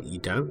 Here it's like you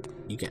don't.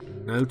 You get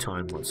no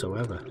time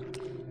whatsoever.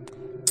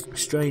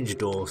 Strange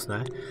doors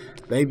there.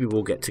 Maybe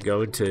we'll get to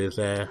go into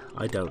there,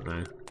 I don't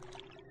know.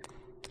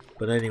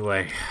 But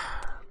anyway,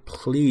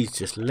 please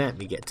just let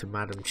me get to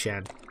Madam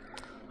Chen.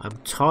 I'm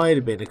tired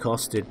of being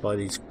accosted by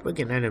these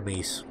friggin'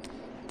 enemies.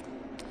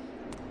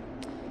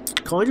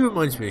 Kind of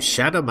reminds me of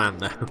Shadow Man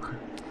though.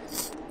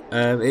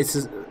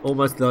 It's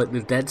almost like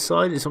the Dead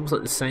Side. It's almost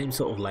like the same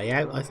sort of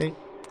layout, I think.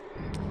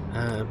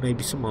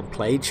 Maybe someone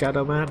played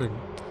Shadow Man and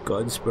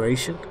got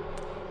inspiration.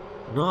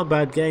 Not a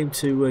bad game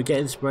to get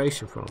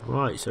inspiration from.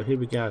 Right, so here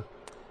we go.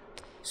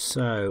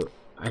 So,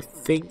 I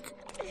think,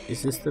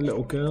 is this the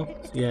little girl?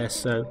 Yeah,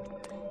 so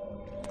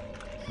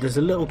there's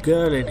a little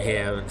girl in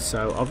here, and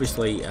so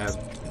obviously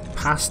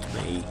past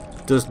me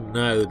doesn't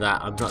know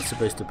that I'm not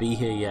supposed to be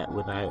here yet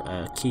without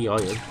a key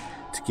item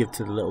to give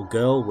to the little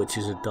girl, which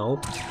is a doll.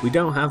 We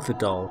don't have the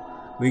doll.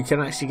 We can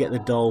actually get the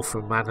doll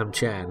from Madam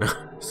Chen.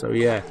 So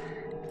yeah,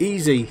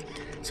 easy.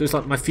 So it's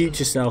like my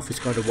future self is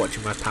kind of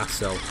watching my past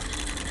self.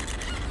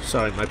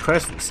 Sorry, my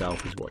present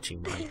self is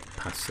watching my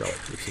past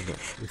self,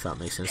 if that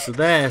makes sense. So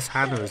there's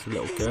Hannah as the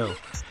little girl.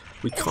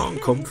 We can't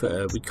comfort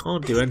her, we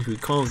can't do anything, we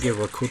can't give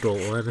her a cuddle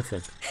or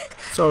anything.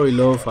 Sorry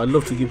love, I'd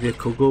love to give you a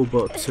cuddle,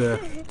 but I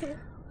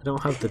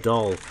don't have the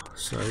doll.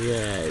 So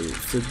yeah,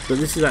 but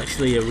this is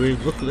actually a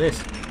room, look at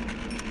this.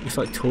 It's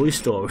like Toy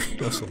Story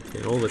or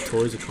something, all the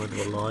toys are kind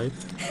of alive.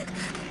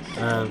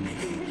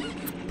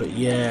 But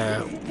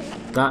yeah,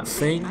 that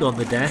thing on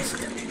the desk,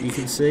 you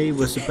can see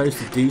we're supposed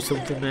to do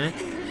something there.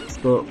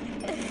 But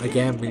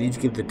again, we need to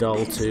give the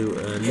doll to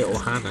little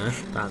Hannah.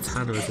 That's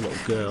Hannah as a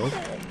little girl,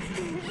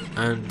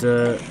 and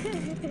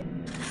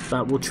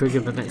that will trigger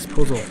the next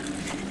puzzle.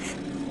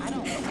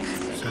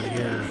 So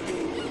yeah,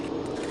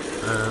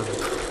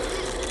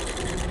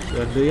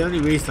 And the only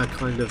reason I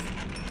kind of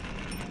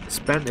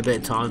spent a bit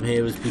of time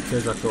here was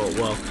because I thought,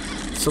 well,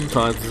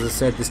 sometimes, as I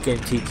said, this game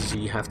teaches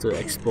you have to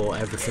export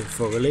everything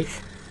thoroughly,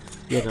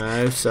 you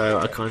know, so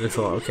I kind of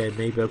thought, okay,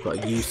 maybe I've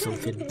got to use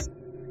something.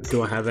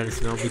 Do I have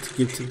anything on me to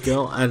give to the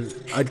girl? And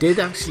I did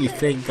actually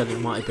think that it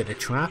might have been a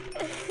trap,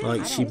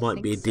 like she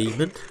might be a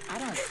demon. I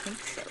don't think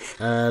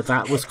so.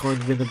 That was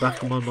kind of in the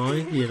back of my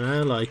mind, you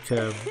know, like,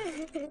 I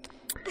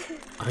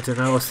don't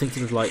know, I was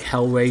thinking of like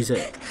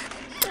Hellraiser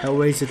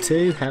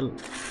 2?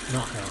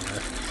 Not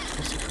Hellraiser,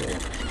 what's it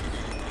called?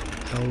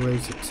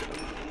 Hellraiser 2.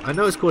 I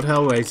know it's called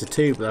Hellraiser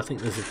 2, but I think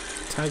there's a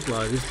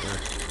tagline, isn't there?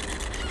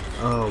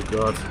 Oh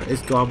god,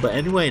 it's gone. But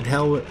anyway, in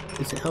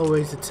is it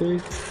Hellraiser 2?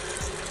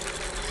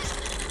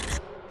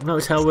 No,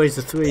 it's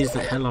Hellraiser 3,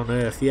 isn't it? Hell on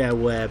Earth, yeah,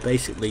 where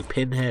basically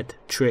Pinhead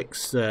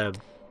tricks the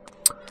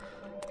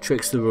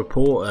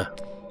reporter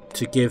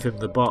to give him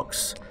the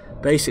box.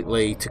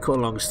 Basically, to cut a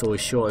long story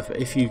short,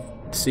 if you've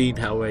seen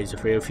Hellraiser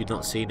 3, or if you've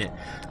not seen it,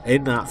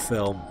 in that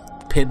film,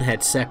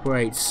 Pinhead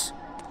separates.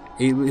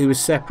 He was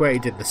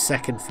separated in the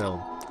second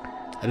film.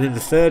 And in the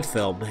third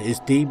film, his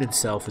demon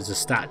self is a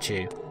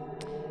statue,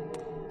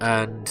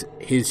 and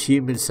his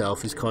human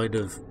self is kind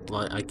of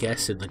like, I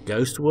guess, in the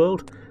ghost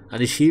world.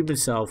 And his human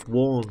self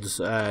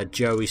warns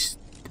Joey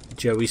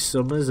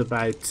Summers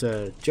about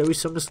Joey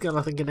Summerskin,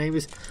 I think her name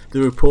is,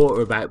 the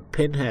reporter, about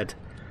Pinhead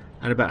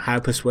and about how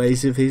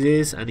persuasive he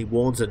is, and he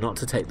warns her not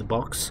to take the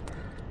box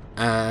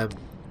to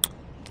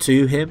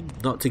him,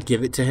 not to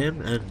give it to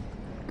him. And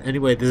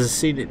anyway, there's a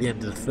scene at the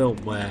end of the film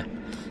where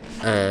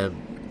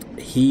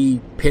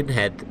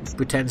Pinhead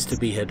pretends to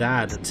be her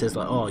dad and says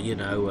like, oh, you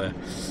know,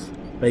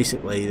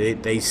 basically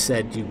they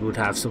said you would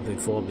have something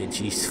for me, and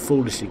she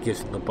foolishly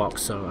gives him the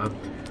box. So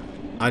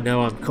I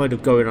know I'm kind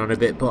of going on a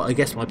bit, but I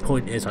guess my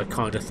point is I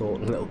kind of thought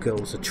the little girl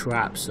was a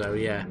trap. So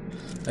yeah,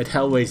 I had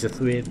Hellraiser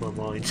 3 in my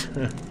mind,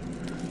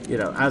 you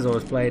know, as I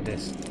was playing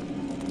this.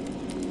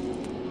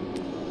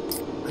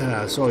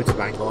 Sorry to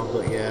bang on,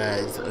 but yeah,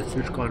 it's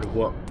just kind of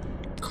what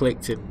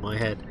clicked in my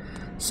head.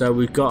 So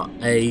we've got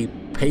a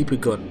paper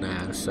gun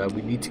now, so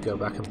we need to go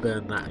back and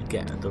burn that and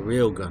get the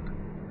real gun.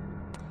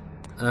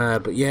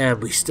 But yeah,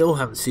 we still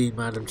haven't seen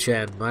Madam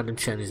Chen. Madam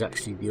Chen is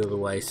actually the other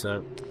way,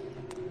 so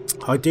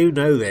I do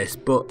know this,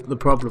 but the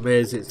problem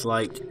is, it's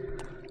like,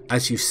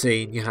 as you've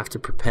seen, you have to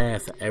prepare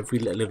for every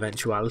little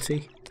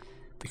eventuality,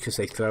 because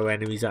they throw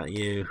enemies at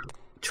you,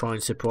 try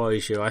and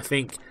surprise you. I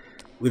think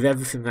with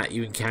everything that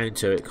you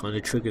encounter, it kind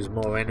of triggers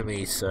more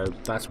enemies, so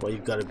that's why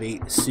you've got to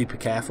be super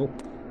careful.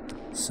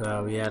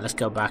 So yeah, let's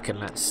go back and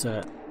let's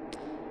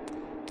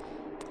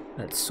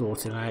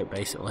sort it out,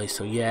 basically.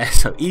 So yeah,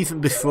 so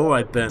even before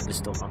I burn this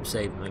stuff, I'm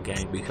saving the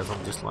game, because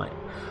I'm just like,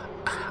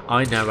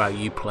 I know how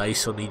you play,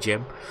 Sonny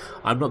Jim.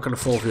 I'm not going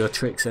to fall for your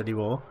tricks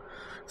anymore.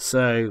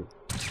 So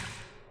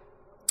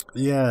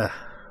yeah,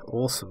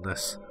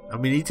 awesomeness.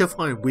 And we need to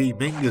find Wee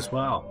Ming as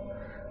well.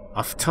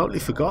 I've totally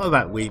forgot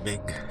about Wee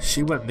Ming.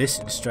 She went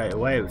missing straight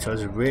away, which I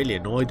was really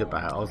annoyed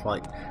about. I was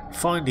like,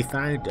 finally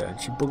found her,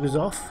 and she buggers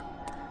off.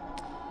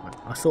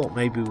 I thought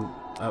maybe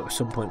at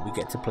some point we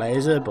get to play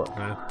as her, but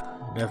no,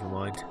 never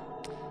mind.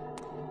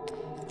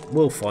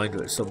 We'll find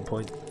her at some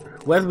point.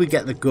 Whether we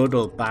get the good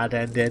or bad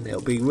ending,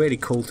 it'll be really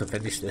cool to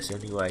finish this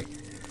anyway.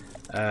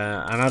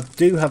 And I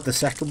do have the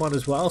second one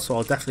as well, so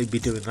I'll definitely be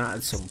doing that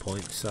at some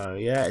point. So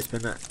yeah, it's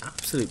been an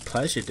absolute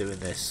pleasure doing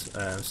this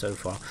so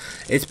far.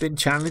 It's been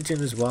challenging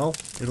as well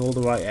in all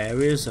the right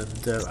areas,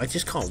 and I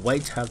just can't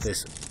wait to have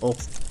this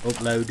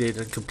uploaded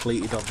and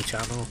completed on the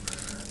channel.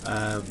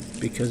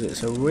 Because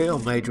it's a real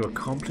major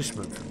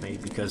accomplishment for me,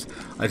 because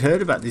I'd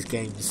heard about these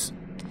games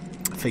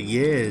for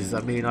years.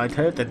 I mean, I'd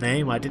heard the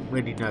name, I didn't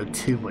really know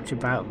too much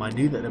about them. I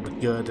knew that they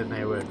were good and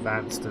they were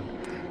advanced and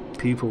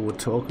people would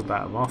talk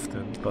about them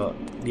often, but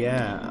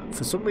yeah,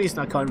 for some reason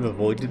I kind of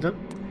avoided them.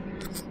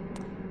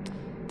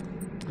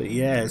 But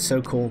yeah, it's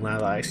so cool now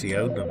that I actually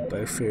own them,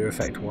 both Fear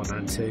Effect 1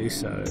 and 2,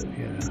 so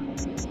yeah.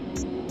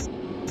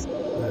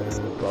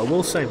 But I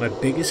will say my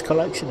biggest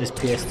collection is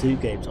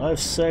PS2 games. I have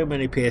so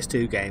many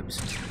PS2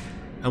 games,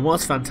 and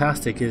what's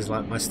fantastic is,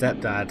 like, my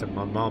stepdad and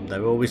my mom,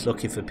 they're always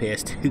looking for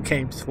PS2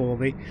 games for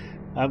me.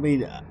 I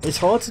mean, it's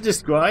hard to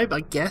describe.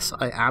 I guess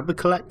I am a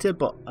collector,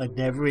 but I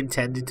never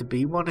intended to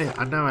be one.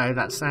 I know how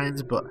that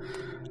sounds, but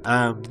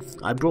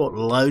I brought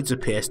loads of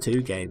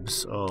PS2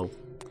 games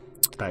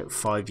about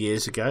 5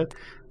 years ago,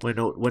 when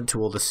I went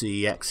to all the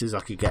CEXs I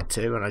could get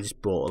to, and I just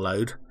bought a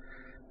load.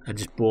 And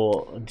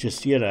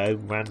just you know,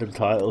 random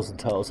titles and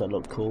titles that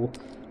look cool.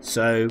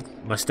 So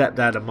my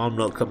stepdad and mom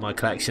look at my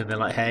collection, they're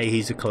like, hey,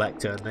 he's a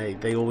collector, and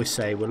they always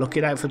say, we're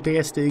looking out for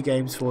PS2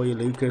 games for you,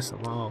 Lucas. I'm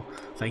like, oh,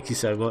 thank you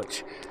so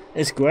much.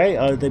 It's great.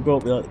 They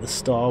brought me like the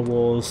Star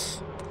Wars.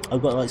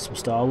 I've got like some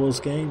Star Wars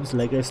games,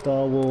 Lego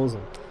Star Wars,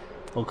 and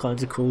all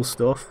kinds of cool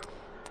stuff,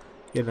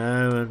 you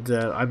know. And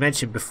I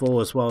mentioned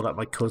before as well that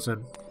my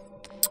cousin,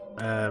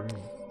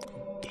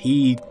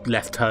 he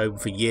left home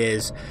for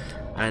years,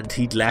 and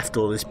he'd left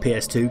all his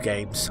PS2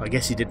 games. I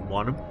guess he didn't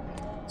want them,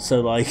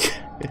 so like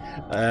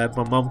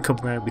My mum come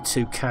round with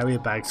 2 carrier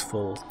bags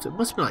full. It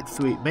must be like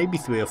 3, maybe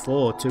 3 or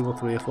 4, 2 or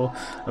 3 or 4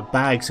 of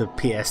bags of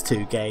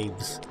PS2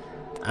 games.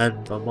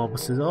 And my mum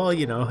says, "Oh,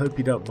 you know, I hope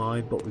you don't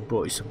mind, but we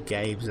brought you some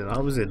games." And I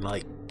was in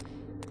like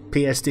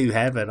PS2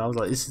 heaven. I was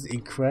like, "This is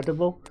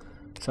incredible."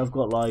 So I've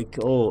got like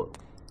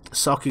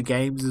soccer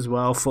games as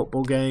well,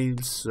 football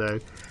games. So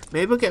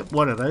maybe I'll get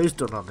one of those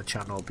done on the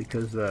channel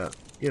because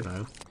you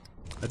know,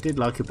 I did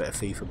like a bit of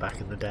FIFA back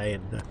in the day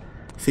and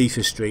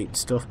FIFA Street and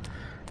stuff.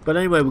 But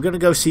anyway, we're going to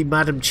go see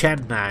Madam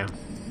Chen now.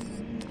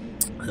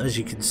 As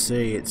you can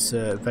see, it's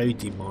very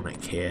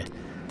demonic here,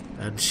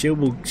 and she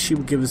will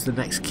give us the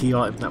next key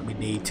item that we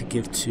need to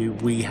give to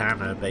wee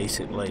Hannah,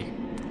 basically,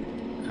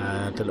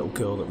 the little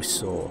girl that we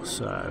saw.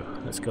 So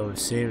let's go and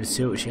see her and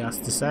see what she has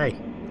to say.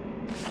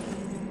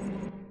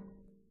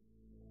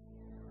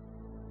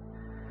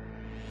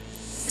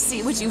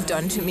 See what you've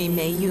done to me,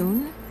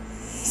 Mei-Yun?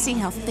 See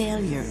how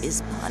failure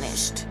is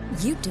punished.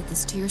 You did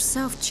this to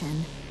yourself,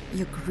 Chen.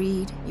 Your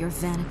greed, your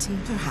vanity.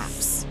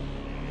 Perhaps.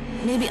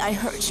 Maybe I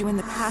hurt you in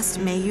the past,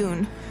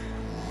 Mei-Yun,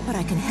 but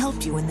I can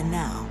help you in the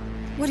now.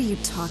 What are you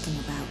talking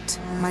about?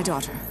 My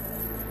daughter.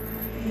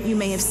 You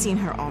may have seen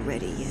her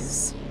already,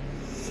 yes.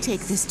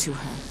 Take this to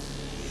her.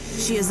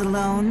 She is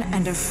alone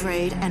and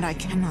afraid, and I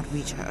cannot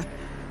reach her.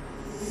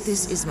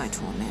 This is my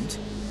torment.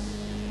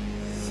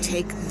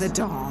 Take the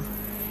doll.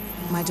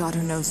 My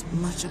daughter knows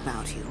much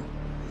about you.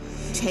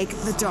 Take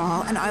the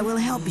doll, and I will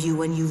help you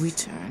when you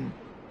return.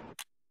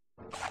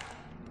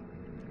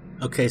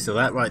 Okay, so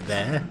that right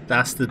there,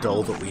 that's the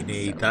doll that we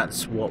need.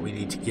 That's what we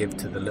need to give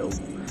to the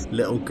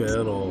little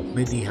girl, or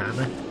mini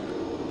Hannah.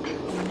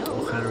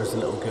 Or Hannah as a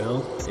little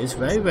girl. It's a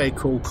very, very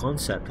cool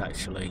concept,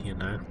 actually, you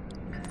know.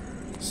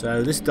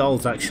 So this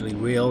doll's actually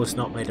real. It's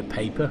not made of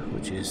paper,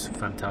 which is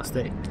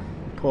fantastic.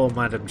 Poor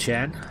Madam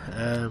Chen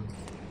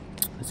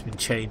has been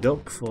chained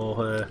up for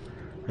her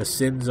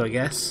sins, I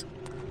guess.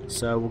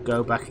 So we'll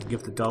go back and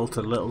give the doll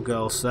to the little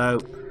girl. So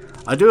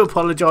I do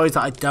apologise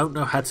that I don't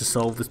know how to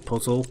solve this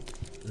puzzle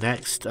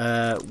next.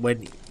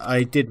 When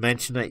I did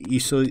mention that you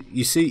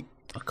see,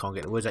 I can't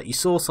get the words out. You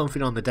saw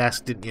something on the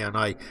desk, didn't you? And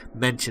I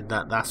mentioned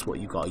that that's what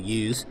you got to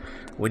use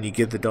when you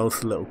give the doll to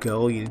the little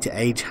girl. You need to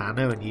age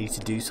Hannah, and you need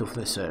to do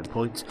something at certain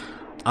points.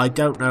 I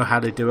don't know how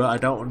to do it. I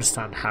don't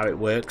understand how it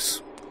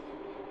works.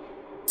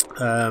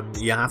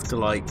 You have to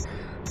like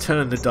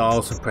turn the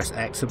dials and press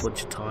X a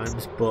bunch of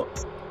times,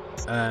 but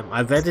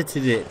I've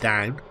edited it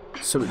down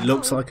so it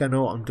looks like I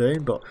know what I'm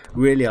doing, but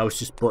really I was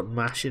just button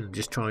mashing and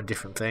just trying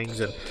different things.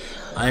 And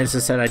as I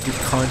said, I did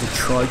kind of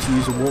try to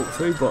use a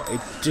walkthrough, but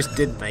it just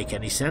didn't make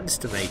any sense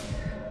to me,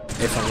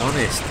 if I'm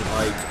honest.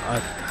 Like,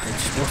 it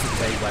just wasn't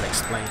very well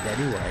explained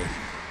anyway.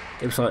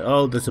 It was like,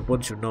 oh, there's a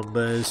bunch of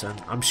numbers,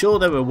 and I'm sure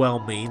they were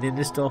well-meaning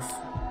and stuff,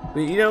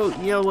 but you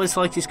know, it's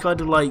like, it's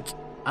kind of like,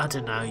 I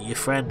don't know, your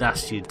friend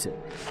asked you to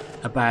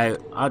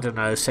about, I don't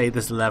know, say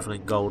there's a level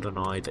in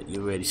GoldenEye that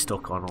you're really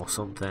stuck on or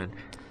something,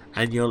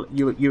 and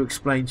you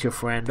explain to your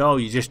friend, oh,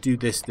 you just do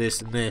this,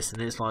 this, and this,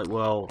 and it's like,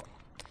 well,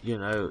 you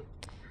know,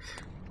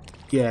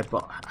 yeah,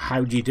 but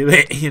how do you do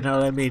it? You know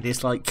what I mean?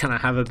 It's like, can I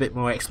have a bit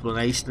more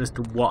explanation as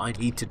to what I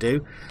need to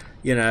do?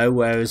 You know,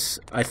 whereas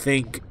I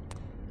think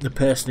the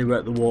person who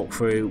wrote the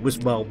walkthrough was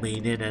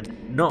well-meaning,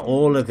 and not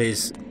all of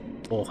his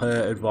or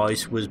her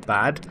advice was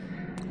bad.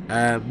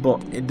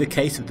 But in the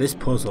case of this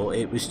puzzle,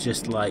 it was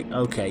just like,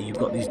 okay, you've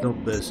got these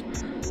numbers,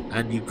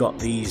 and you've got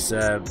these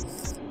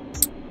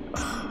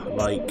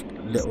like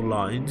little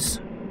lines,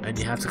 and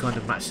you have to kind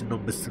of match the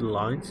numbers to the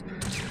lines,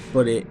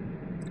 but it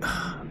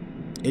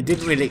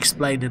didn't really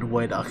explain in a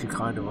way that I could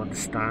kind of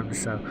understand.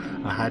 So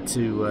I had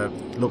to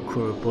look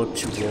through a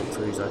bunch of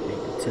walkthroughs, I think,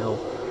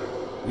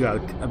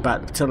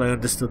 until I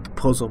understood the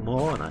puzzle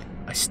more, and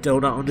I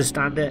still don't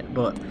understand it.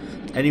 But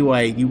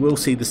anyway, you will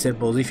see the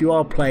symbols if you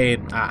are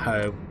playing at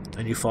home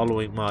and you're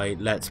following my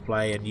Let's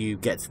Play and you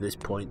get to this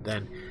point.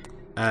 Then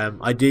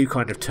I do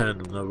kind of turn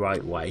them the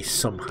right way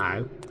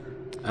somehow,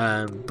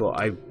 but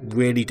I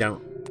really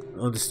don't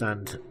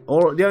understand.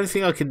 Or the only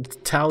thing I can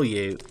tell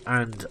you,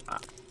 and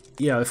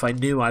you know, if I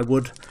knew I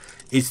would,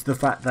 is the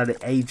fact that it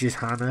ages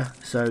Hannah.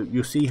 So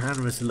you'll see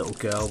Hannah as a little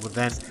girl, but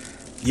then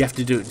you have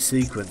to do it in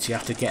sequence. You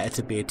have to get her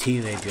to be a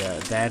teenager,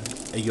 then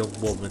a young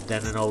woman,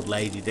 then an old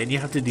lady. Then you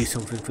have to do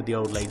something for the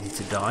old lady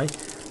to die.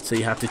 So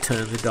you have to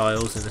turn the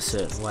dials in a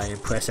certain way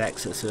and press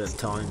X at certain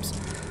times.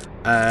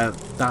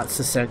 That's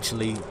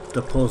essentially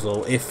the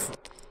puzzle. If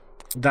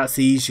that's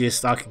the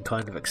easiest I can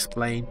kind of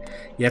explain.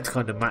 You have to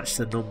kind of match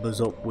the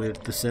numbers up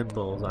with the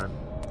symbols, and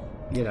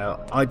you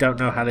know, I don't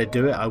know how to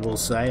do it, I will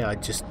say. I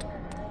just,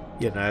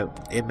 you know,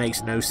 it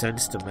makes no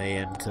sense to me,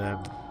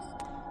 and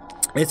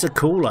it's a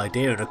cool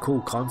idea and a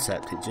cool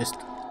concept. It just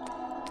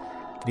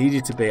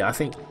needed to be, I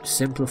think,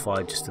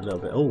 simplified just a little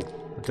bit. Oh,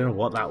 I don't know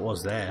what that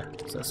was there.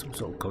 Is that some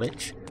sort of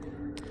glitch?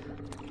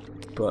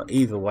 But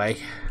either way,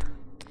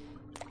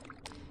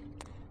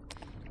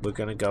 we're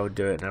going to go and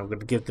do it now. We're going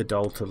to give the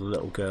doll to the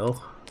little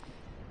girl,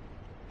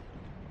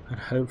 and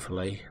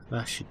hopefully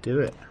that should do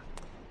it.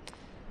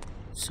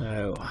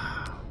 So,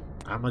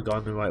 am I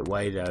going the right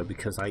way though?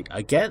 Because I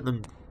get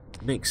them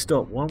mixed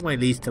up. One way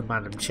leads to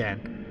Madam Chen.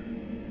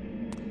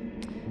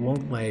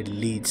 One way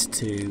leads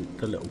to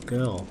the little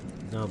girl.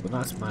 No, but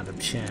that's Madam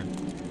Chen.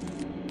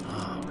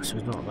 Oh, so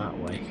it's not that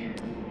way.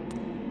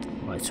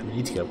 Right, so we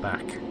need to go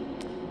back.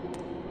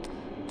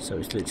 So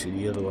it's literally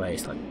the other way.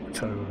 It's like I'm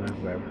trying to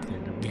remember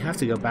everything. And we have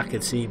to go back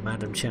and see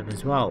Madam Chen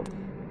as well.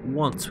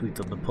 Once we've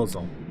done the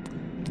puzzle.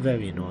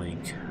 Very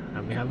annoying.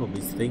 And we have all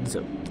these things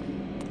that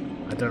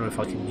I don't know if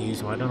I can use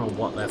them. I don't know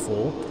what they're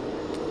for.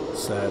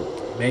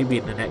 So maybe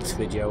in the next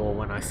video or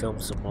when I film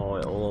some more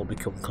it'll all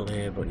become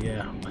clear. But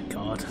yeah, oh my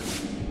god.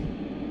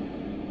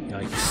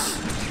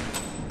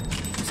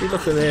 Yikes. See,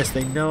 look at this.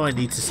 They know I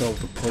need to solve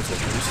the puzzle.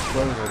 They're just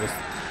throwing all this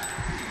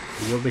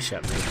rubbish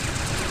at me.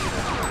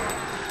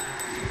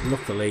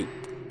 Luckily,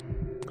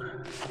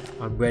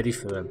 I'm ready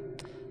for them.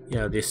 You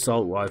know, the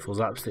assault rifle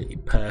is absolutely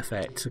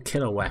perfect. It's a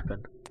killer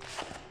weapon.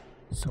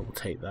 So we'll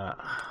take that.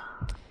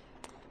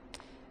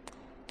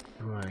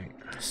 Right,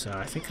 so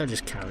I think I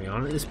just carry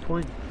on at this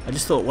point. I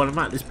just thought, well, I'm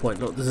at this point.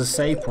 Look, there's a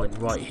save point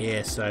right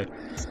here. So,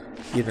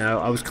 you know,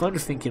 I was kind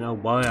of thinking, oh,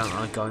 why aren't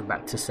I going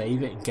back to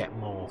save it and get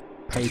more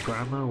paper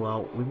ammo?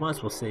 Well, we might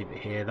as well save it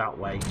here. That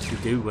way, if we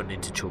do run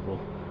into trouble,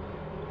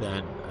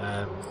 then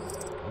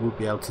we'll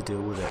be able to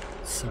deal with it.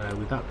 So,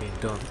 with that being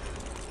done,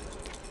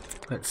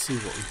 let's see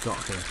what we've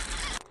got here.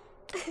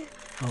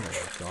 Oh my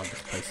god,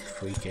 this place is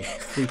freaky.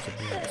 It's freaking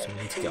me out, so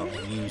we need to get on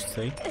the used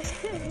thing.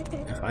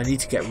 I need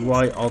to get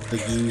right on the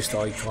used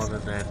icon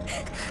and then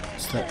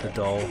select the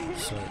doll.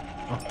 So,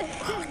 oh,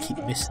 I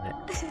keep missing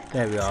it.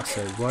 There we are,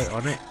 so right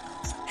on it.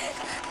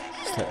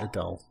 Select the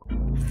doll.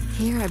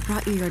 Here, I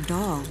brought you your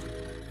doll.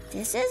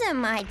 This isn't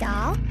my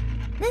doll.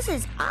 This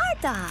is our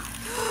doll.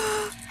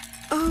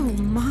 Oh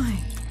my,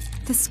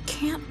 this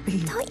can't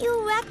be. Don't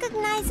you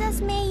recognize us,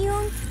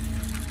 Mayun?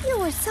 You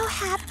were so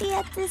happy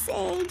at this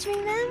age,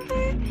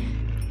 remember?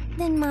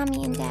 Then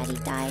Mommy and Daddy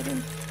died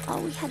and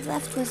all we had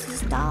left was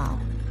this doll.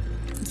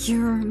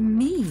 You're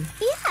me.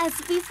 Yes,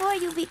 before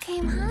you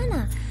became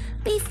Hana.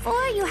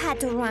 Before you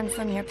had to run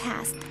from your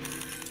past.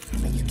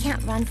 But you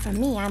can't run from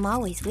me, I'm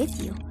always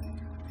with you.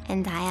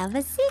 And I have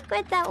a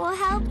secret that will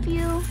help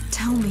you.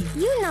 Tell me.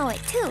 You know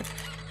it too.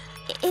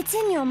 It's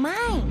in your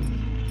mind.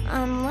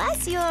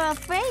 Unless you're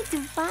afraid to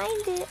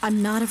find it.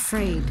 I'm not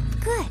afraid.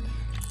 Good.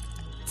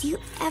 Do you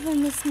ever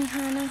miss me,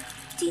 Hana?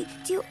 Do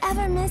you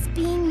ever miss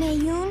being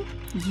Mayun?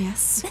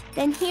 Yes.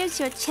 Then here's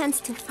your chance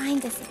to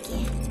find us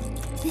again.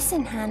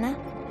 Listen, Hana.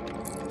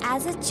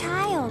 As a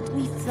child,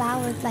 we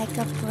flowered like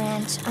a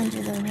branch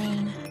under the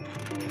rain.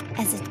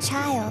 As a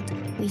child,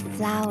 we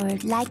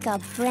flowered like a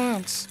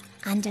branch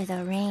under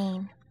the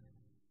rain.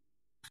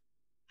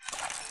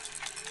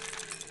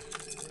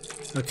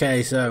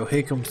 Okay, so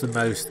here comes the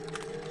most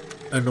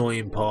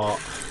annoying part,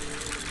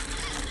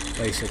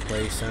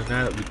 basically. So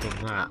now that we've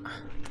done that,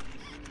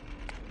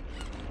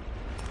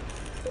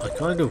 I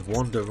kind of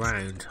wander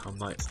around. I'm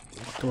like,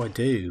 what do I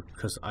do?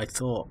 Because I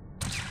thought,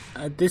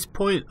 at this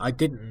point, I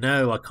didn't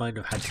know I kind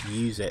of had to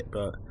use it,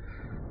 but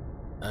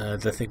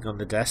the thing on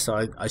the desk,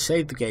 so I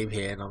saved the game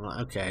here, and I'm like,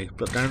 okay,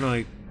 but then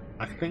I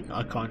think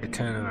I kind of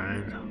turn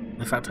around.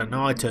 In fact, I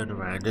know I turn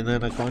around, and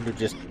then I kind of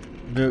just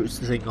notice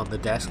the thing on the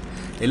desk.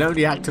 It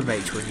only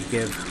activates when you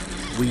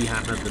give Wee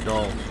Hana the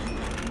doll.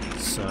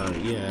 So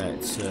yeah,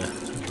 it's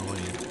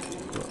annoying.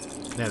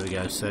 But there we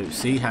go. So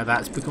see how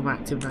that's become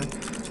active now?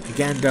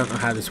 Again, don't know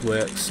how this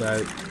works,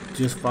 so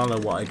just follow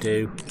what I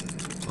do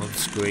on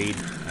screen,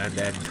 and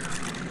then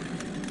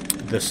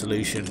the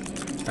solution.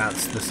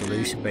 That's the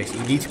solution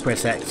basically. You need to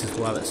press X as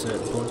well at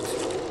certain points.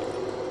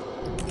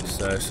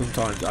 So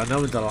sometimes, I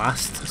know in the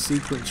last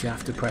sequence you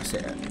have to press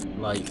it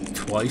like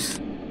twice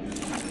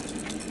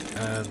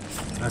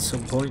at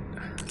some point.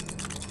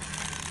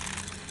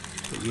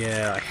 But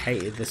yeah, I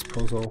hated this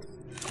puzzle.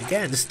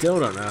 Again, I still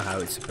don't know how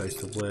it's supposed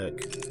to work.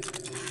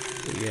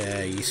 But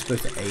yeah, you're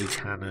supposed to age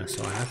Hana,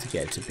 so I have to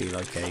get it to be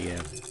like a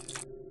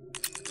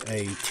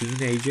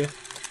teenager.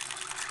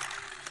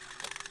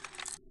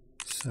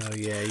 So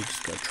yeah, you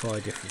just gotta try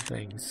different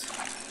things.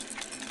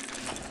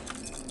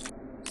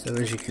 So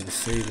as you can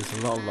see, there's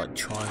a lot of like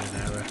trial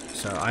and error.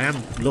 So I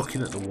am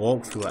looking at the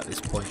walkthrough at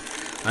this point,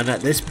 and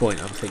at this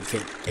point I'm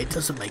thinking, it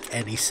doesn't make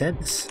any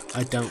sense.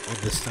 I don't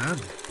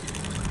understand.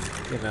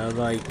 You know,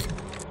 like,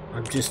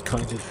 I'm just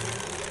kind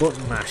of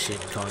button mashing,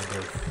 kind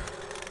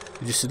of.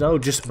 You just said, oh,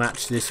 just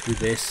match this with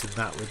this and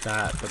that with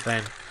that, but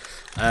then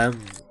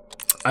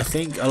I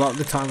think a lot of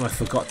the time I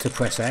forgot to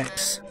press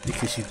X,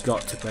 because you've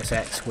got to press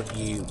X when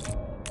you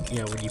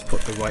know, when you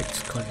put the right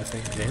kind of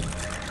things in.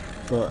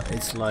 But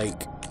it's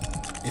like,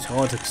 it's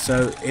hard to,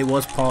 so it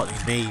was partly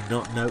me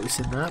not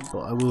noticing that, but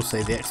I will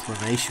say the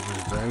explanation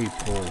was very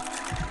poor.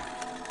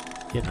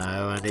 You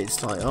know, and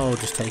it's like, oh,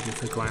 just take it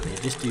for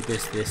granted, just do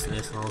this, this, and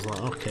this, and I was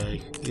like,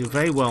 okay, you're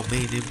very well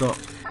meaning, but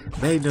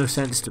made no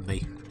sense to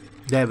me.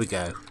 There we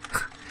go.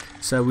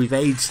 So we've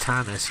aged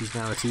Hana, she's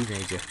now a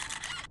teenager.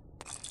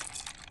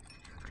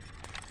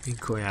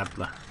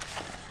 Incroyable.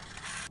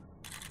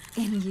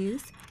 In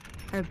youth,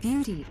 her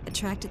beauty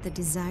attracted the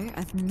desire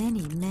of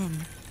many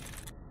men.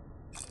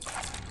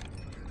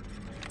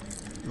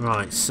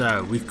 Right,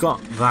 so we've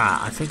got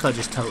that. I think I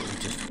just totally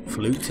just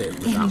fluked it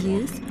with that In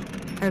youth,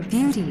 her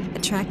beauty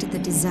attracted the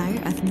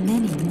desire of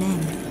many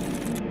men.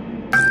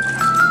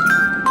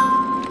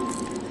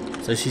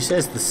 So she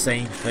says the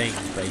same thing,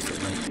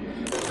 basically.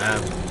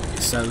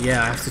 So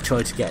yeah, I have to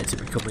try to get her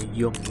to become a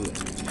young...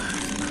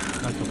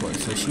 How can I put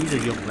it? So she's a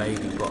young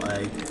lady, but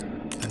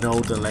an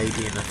older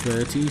lady in her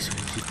 30s.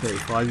 She's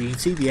 35. You can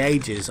see the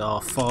ages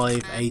are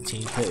 5,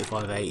 18,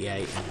 35,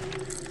 88,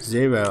 and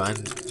 0.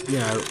 And, you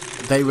know,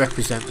 they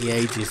represent the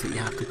ages that you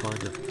have to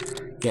kind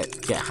of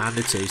get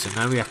handed to. So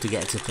now we have to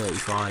get to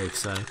 35.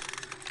 So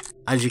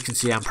as you can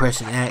see, I'm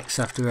pressing X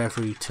after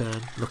every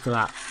turn. Look at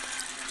that.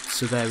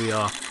 So there we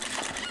are.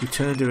 We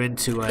turned her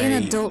into a...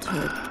 In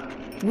adulthood,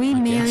 we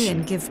marry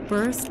and give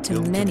birth to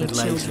many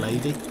children.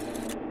 Lady.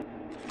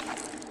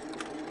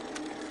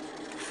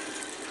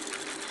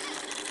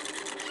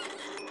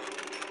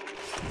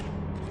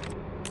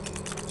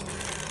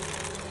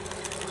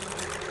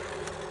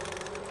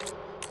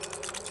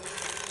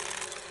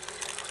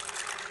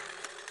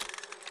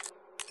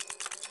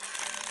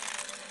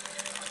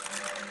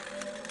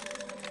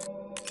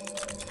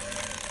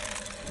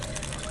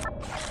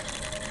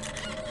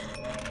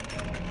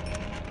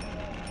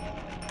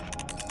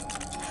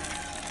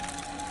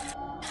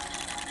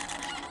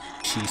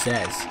 She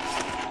says,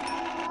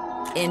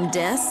 In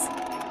death,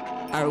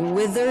 our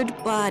withered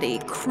body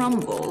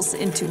crumbles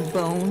into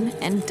bone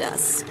and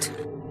dust.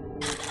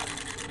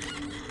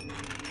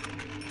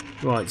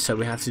 right, so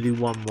we have to do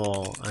one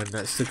more, and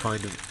that's to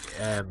kind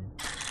of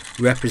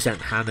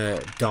represent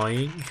Hannah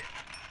dying.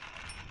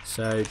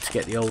 So to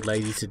get the old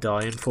lady to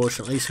die,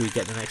 unfortunately, so we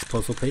get the next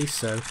puzzle piece.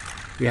 So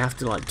we have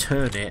to like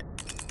turn it,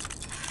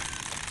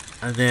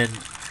 and then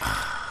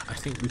I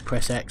think we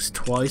press X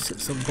twice at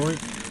some point.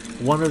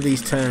 One of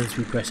these turns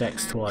we press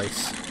X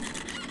twice.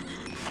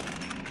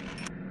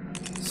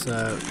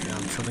 So yeah,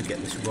 I'm trying to get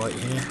this right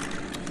here.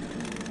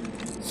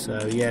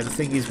 So yeah, the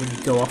thing is when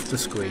you go off the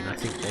screen, I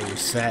think they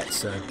reset,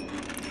 so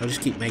I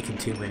just keep making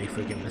too many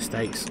friggin'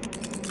 mistakes.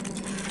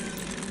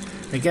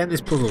 Again, this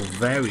puzzle is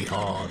very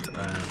hard,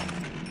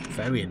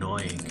 very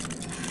annoying.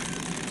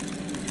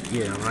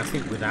 You know, and I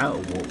think without a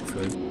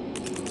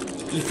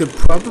walkthrough, you could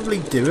probably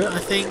do it. I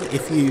think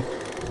if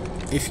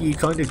you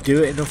kind of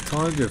do it enough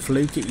times and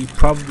fluke it, you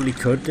probably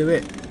could do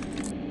it.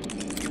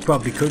 You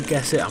probably could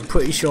guess it. I'm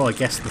pretty sure I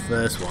guessed the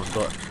first one,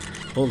 but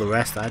all the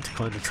rest I had to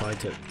kind of try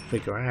to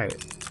figure out.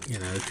 You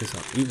know, because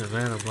even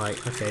then I'm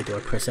like, okay, do I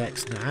press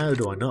X now?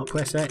 Do I not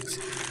press X?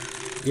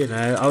 You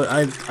know,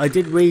 I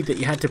did read that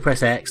you had to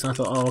press X, and I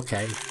thought, oh,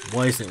 okay,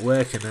 why isn't it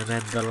working? And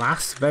then the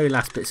very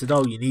last bit said,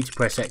 oh, you need to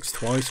press X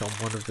twice on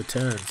one of the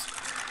turns.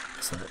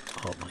 It's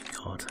like, oh my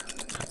god,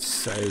 that's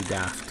so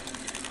daft.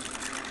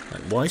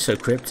 Like, why so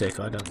cryptic?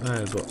 I don't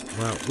know, but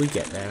well, we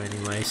get there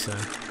anyway. So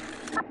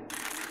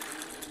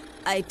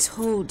I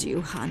told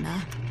you,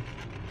 Hannah.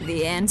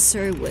 The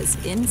answer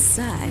was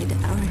inside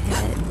our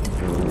head.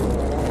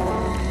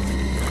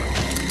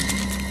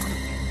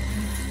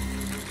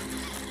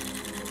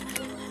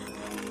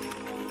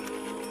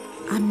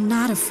 I'm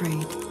not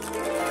afraid.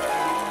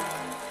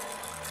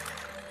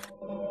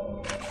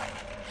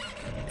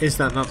 is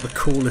that not the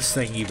coolest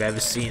thing you've ever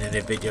seen in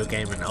a video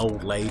game? An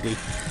old lady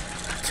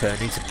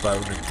turning to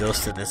bone and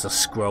dust and there's a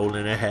scroll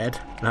in her head.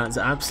 That's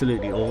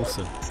absolutely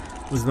awesome.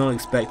 Was not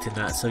expecting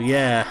that. So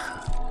yeah,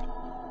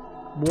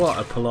 what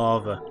a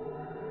palaver.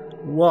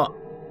 What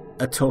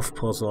a tough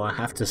puzzle, I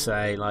have to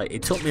say. Like,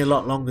 it took me a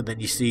lot longer than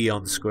you see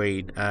on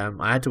screen.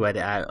 I had to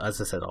edit out,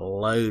 as I said, a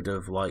load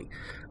of like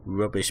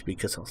rubbish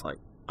because I was like,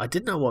 I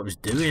didn't know what I was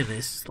doing.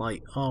 It's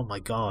like, oh my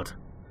god.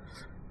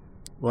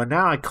 Well,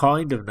 now I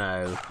kind of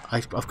know.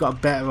 I've got a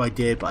better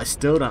idea, but I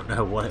still don't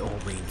know what it all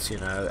means, you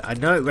know. I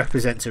know it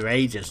represents her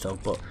age and stuff,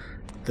 but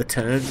the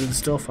turns and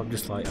stuff, I'm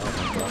just like, oh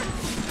my god.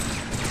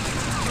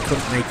 I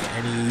couldn't make it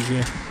any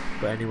easier.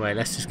 But anyway,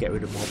 let's just get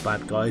rid of more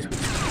bad guys, which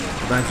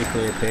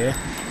magically appear.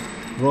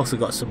 We've also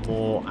got some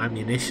more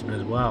ammunition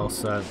as well,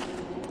 so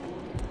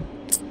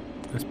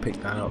let's pick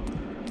that up.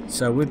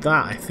 So with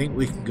that, I think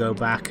we can go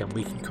back and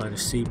we can kind of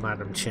see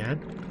Madam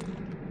Chen.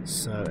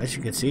 So as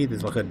you can see,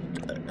 there's like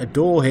a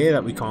door here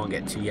that we can't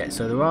get to yet.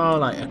 So there are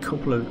like a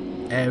couple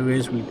of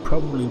areas we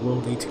probably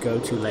will need to go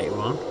to later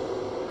on,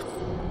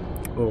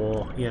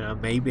 or you know,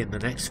 maybe in the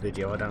next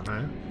video. I don't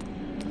know.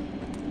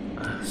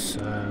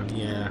 So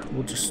yeah,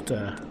 we'll just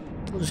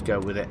go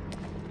with it.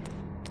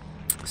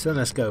 So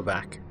let's go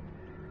back.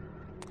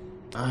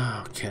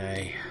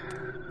 Okay,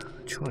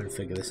 try and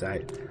figure this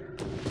out.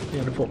 I'm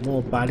gonna put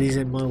more baddies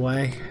in my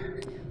way.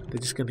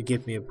 They're just gonna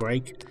give me a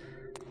break.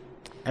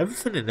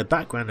 Everything in the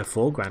background and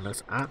foreground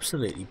looks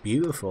absolutely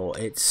beautiful.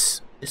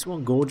 It's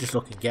one gorgeous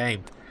looking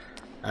game.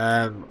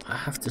 I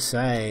have to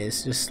say,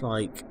 it's just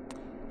like,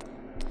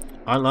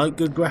 I like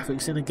good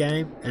graphics in a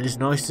game, and it's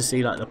nice to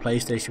see like the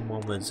PlayStation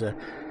 1 was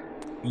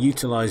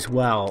utilised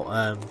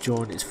well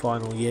during its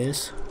final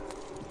years.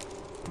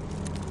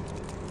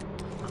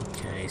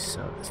 Okay,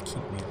 so let's keep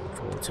moving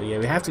forward. So yeah,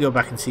 we have to go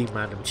back and see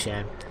Madam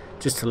Chen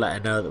just to let her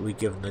know that we've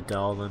given the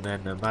doll, and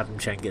then Madam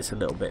Chen gets a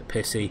little bit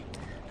pissy,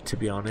 to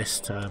be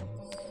honest.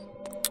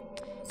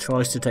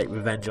 tries to take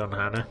revenge on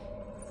Hannah.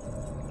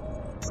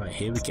 Right,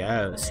 here we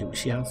go. Let's see what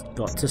she has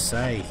got to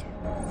say.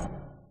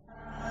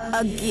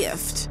 A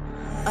gift.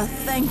 A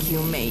thank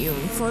you,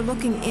 Mei-Yun, for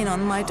looking in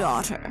on my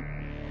daughter.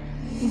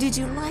 Did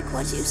you like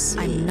what you see?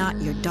 I'm not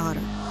your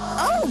daughter.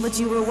 Oh, but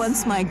you were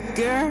once my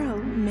girl,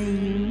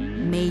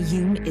 Mei-Yun.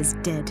 Mei-Yun is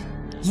dead.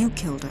 You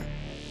killed her.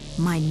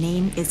 My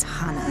name is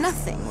Hannah.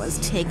 Nothing was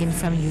taken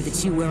from you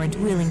that you weren't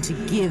willing to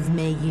give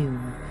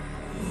Mei-Yun.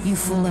 You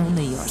fool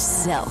only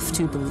yourself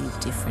to believe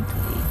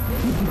differently.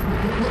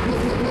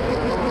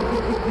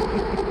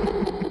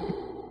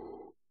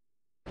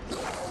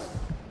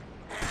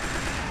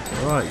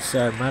 Right,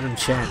 so Madam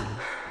Chen,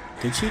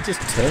 did she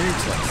just turn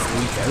into like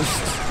 3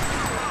 ghosts?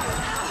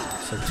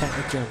 So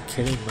technically I'm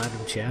killing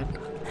Madam Chen.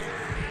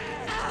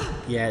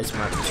 Yeah, it's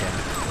Madam Chen.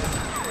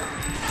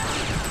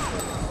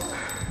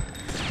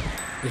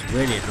 It's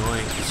really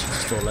annoying because she's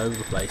just all over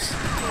the place.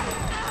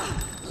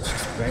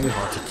 She's very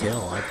hard to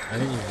kill. I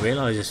didn't even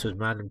realise this was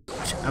Madam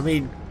Chen. I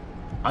mean,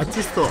 I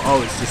just thought,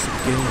 oh, it's just a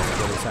killing,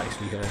 but it's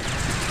actually her.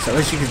 So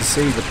as you can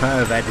see, the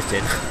power of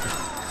editing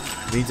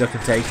means I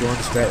can take you on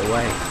straight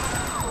away.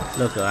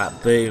 Look at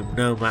that, boom,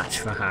 no match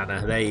for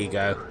Hannah, there you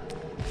go.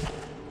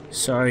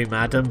 Sorry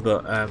madam,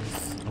 but I'm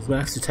going to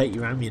have to take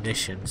your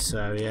ammunition,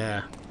 so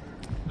yeah.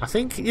 I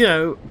think, you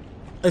know,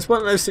 it's one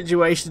of those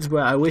situations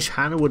where I wish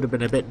Hannah would have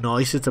been a bit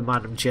nicer to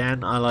Madam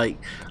Chen. I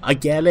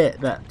get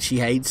it that she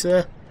hates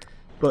her,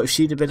 but if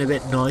she'd have been a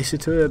bit nicer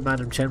to her,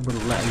 Madam Chen would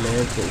have let her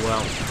live, but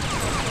well,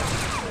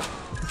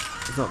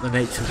 it's not the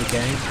nature of the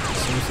game.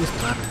 So is this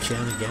Madam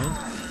Chen again?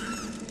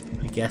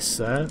 I guess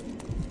so.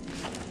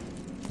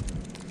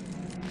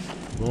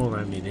 More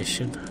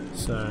ammunition,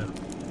 so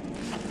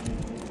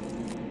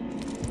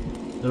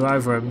they're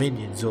either her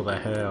minions or they're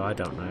her, I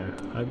don't know.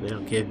 I hope they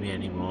don't give me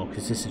any more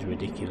because this is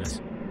ridiculous.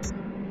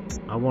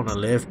 I want to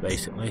live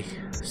basically.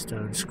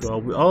 Stone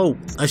scroll. Oh,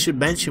 I should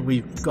mention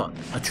we've got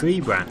a tree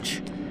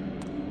branch,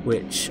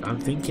 which I'm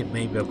thinking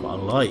maybe I've got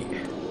a light.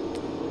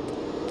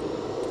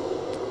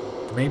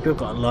 Maybe I've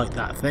got to light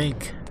that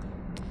thing.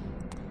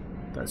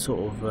 That sort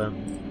of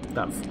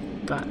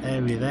that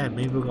area there.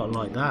 Maybe I've got to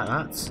light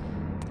that.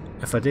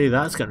 If I do,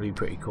 that's going to be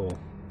pretty cool.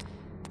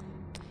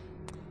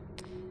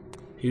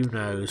 Who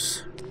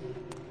knows?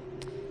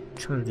 I'm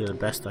trying to do the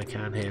best I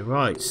can here.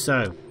 Right,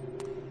 so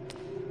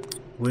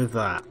with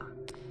that,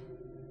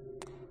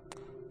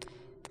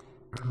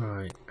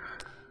 right,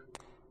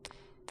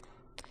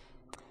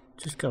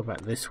 just go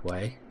back this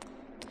way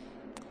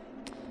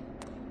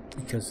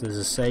because there's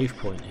a save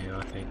point here.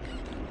 I think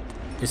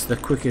it's the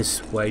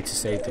quickest way to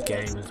save the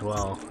game as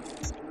well.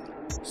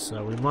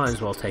 So we might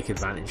as well take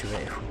advantage of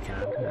it if we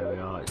can. There we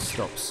are. It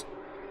stops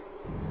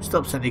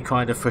any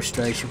kind of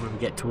frustration when we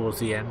get towards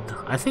the end.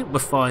 I think we're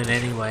fine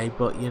anyway,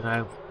 but you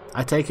know,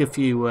 I take a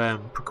few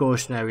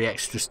precautionary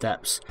extra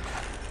steps,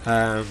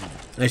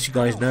 as you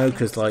guys know,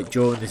 because like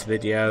during this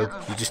video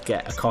you just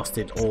get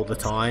accosted all the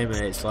time,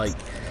 and it's like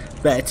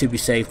better to be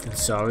safe than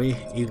sorry,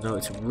 even though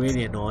it's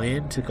really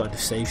annoying to kind of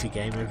save your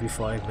game every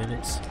 5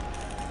 minutes.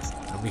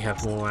 And we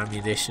have more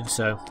ammunition,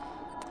 so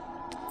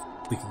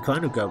we can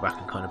kind of go back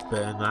and kind of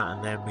burn that,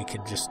 and then we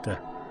can just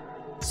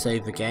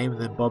save the game,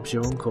 and then Bob's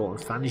your uncle and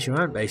Fanny's your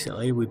aunt.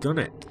 Basically, we've done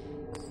it.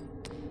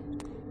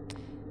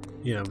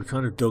 You know, we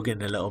kind of dug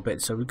in a little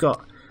bit, so we've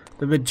got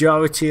the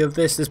majority of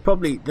this. There's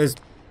probably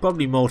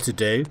more to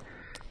do,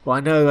 but I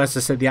know, as I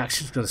said, the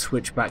action's going to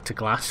switch back to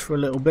Glass for a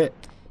little bit.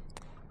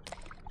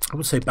 I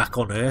would say back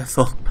on Earth,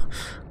 or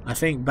I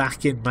think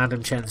back in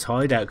Madam Chen's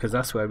hideout, because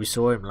that's where we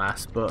saw him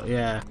last. But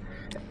yeah.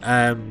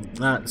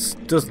 That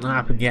doesn't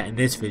happen yet in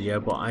this video,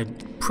 but I'm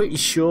pretty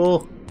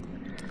sure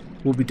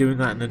we'll be doing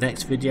that in the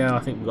next video. I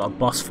think we've got a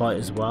boss fight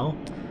as well,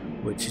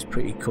 which is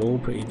pretty cool,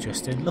 pretty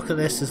interesting. Look at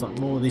this, there's like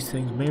more of these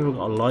things. Maybe we've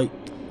got to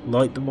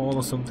light them all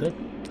or something.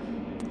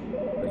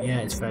 But yeah,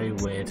 it's very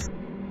weird.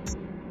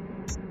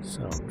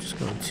 So I'm just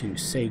going to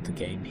save the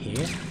game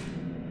here.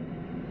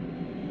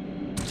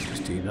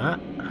 Just do that.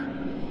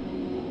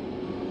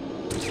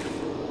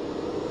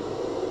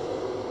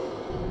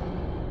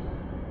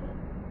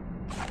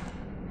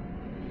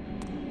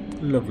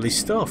 Lovely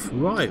stuff.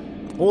 Right,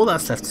 all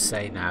that's left to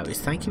say now is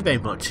thank you very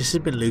much. This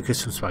has been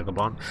Lucas from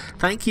Swaggerbond.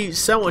 Thank you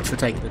so much for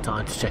taking the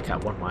time to check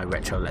out one of my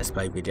retro Let's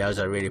Play videos.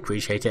 I really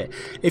appreciate it.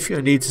 If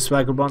you're new to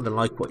Swaggerbond and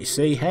like what you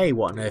see, hey,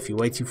 what on earth are you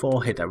waiting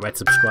for? Hit that red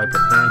subscribe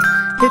button now.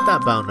 Hit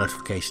that bell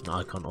notification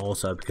icon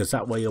also, because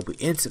that way you'll be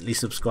instantly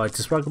subscribed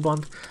to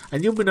Swaggerbond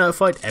and you'll be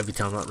notified every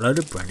time I upload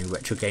a brand new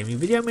retro gaming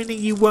video, meaning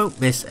you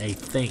won't miss a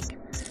thing.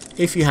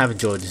 If you have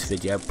enjoyed this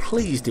video,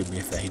 please do me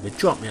a favour,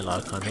 drop me a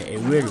like on it. It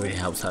really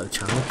helps out the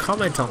channel.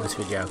 Comment on this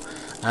video.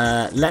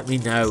 Let me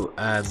know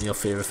your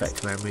Fear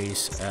Effect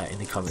memories in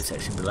the comment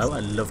section below.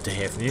 I'd love to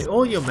hear from you.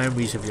 Or your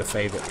memories of your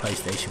favourite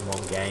PlayStation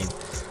 1 game.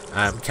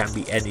 Can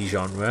be any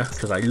genre,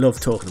 because I love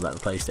talking about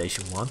the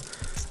PlayStation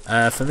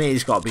 1. For me,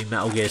 it's got to be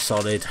Metal Gear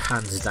Solid,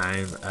 hands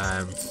down.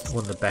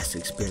 One of the best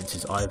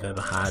experiences I've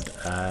ever had.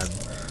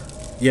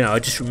 you know, I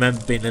just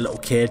remember being a little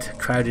kid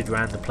crowded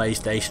around the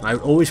PlayStation. I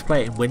would always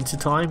play it in winter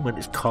time when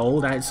it's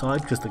cold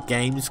outside, because the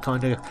game's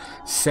kind of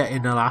set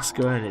in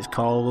Alaska and it's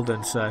cold,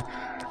 and so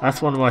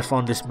that's one of my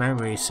fondest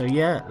memories. So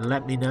yeah,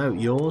 let me know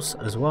yours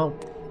as well.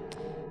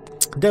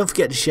 Don't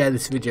forget to share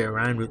this video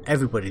around with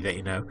everybody that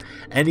you know,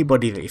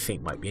 anybody that you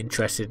think might be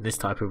interested in this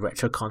type of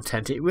retro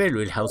content. It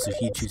really helps with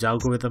YouTube's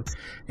algorithm.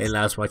 It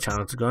allows my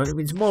channel to grow, and it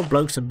means more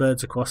blokes and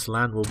birds across the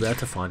land will be able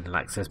to find and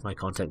access my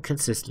content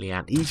consistently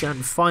and easily.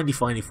 And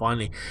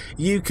finally,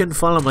 you can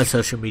follow my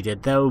social media.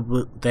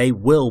 They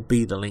will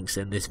be the links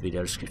in this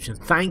video description.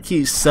 Thank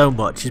you so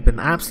much. It's been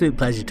an absolute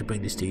pleasure to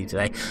bring this to you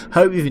today.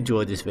 Hope you've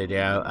enjoyed this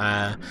video.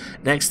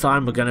 Next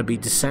time we're going to be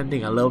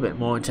descending a little bit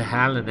more into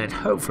hell, and then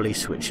hopefully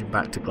switching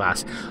back to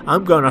glass.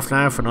 I'm going off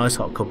now for a nice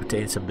hot cup of tea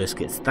and some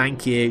biscuits.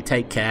 Thank you,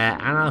 take care,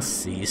 and I'll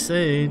see you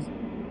soon.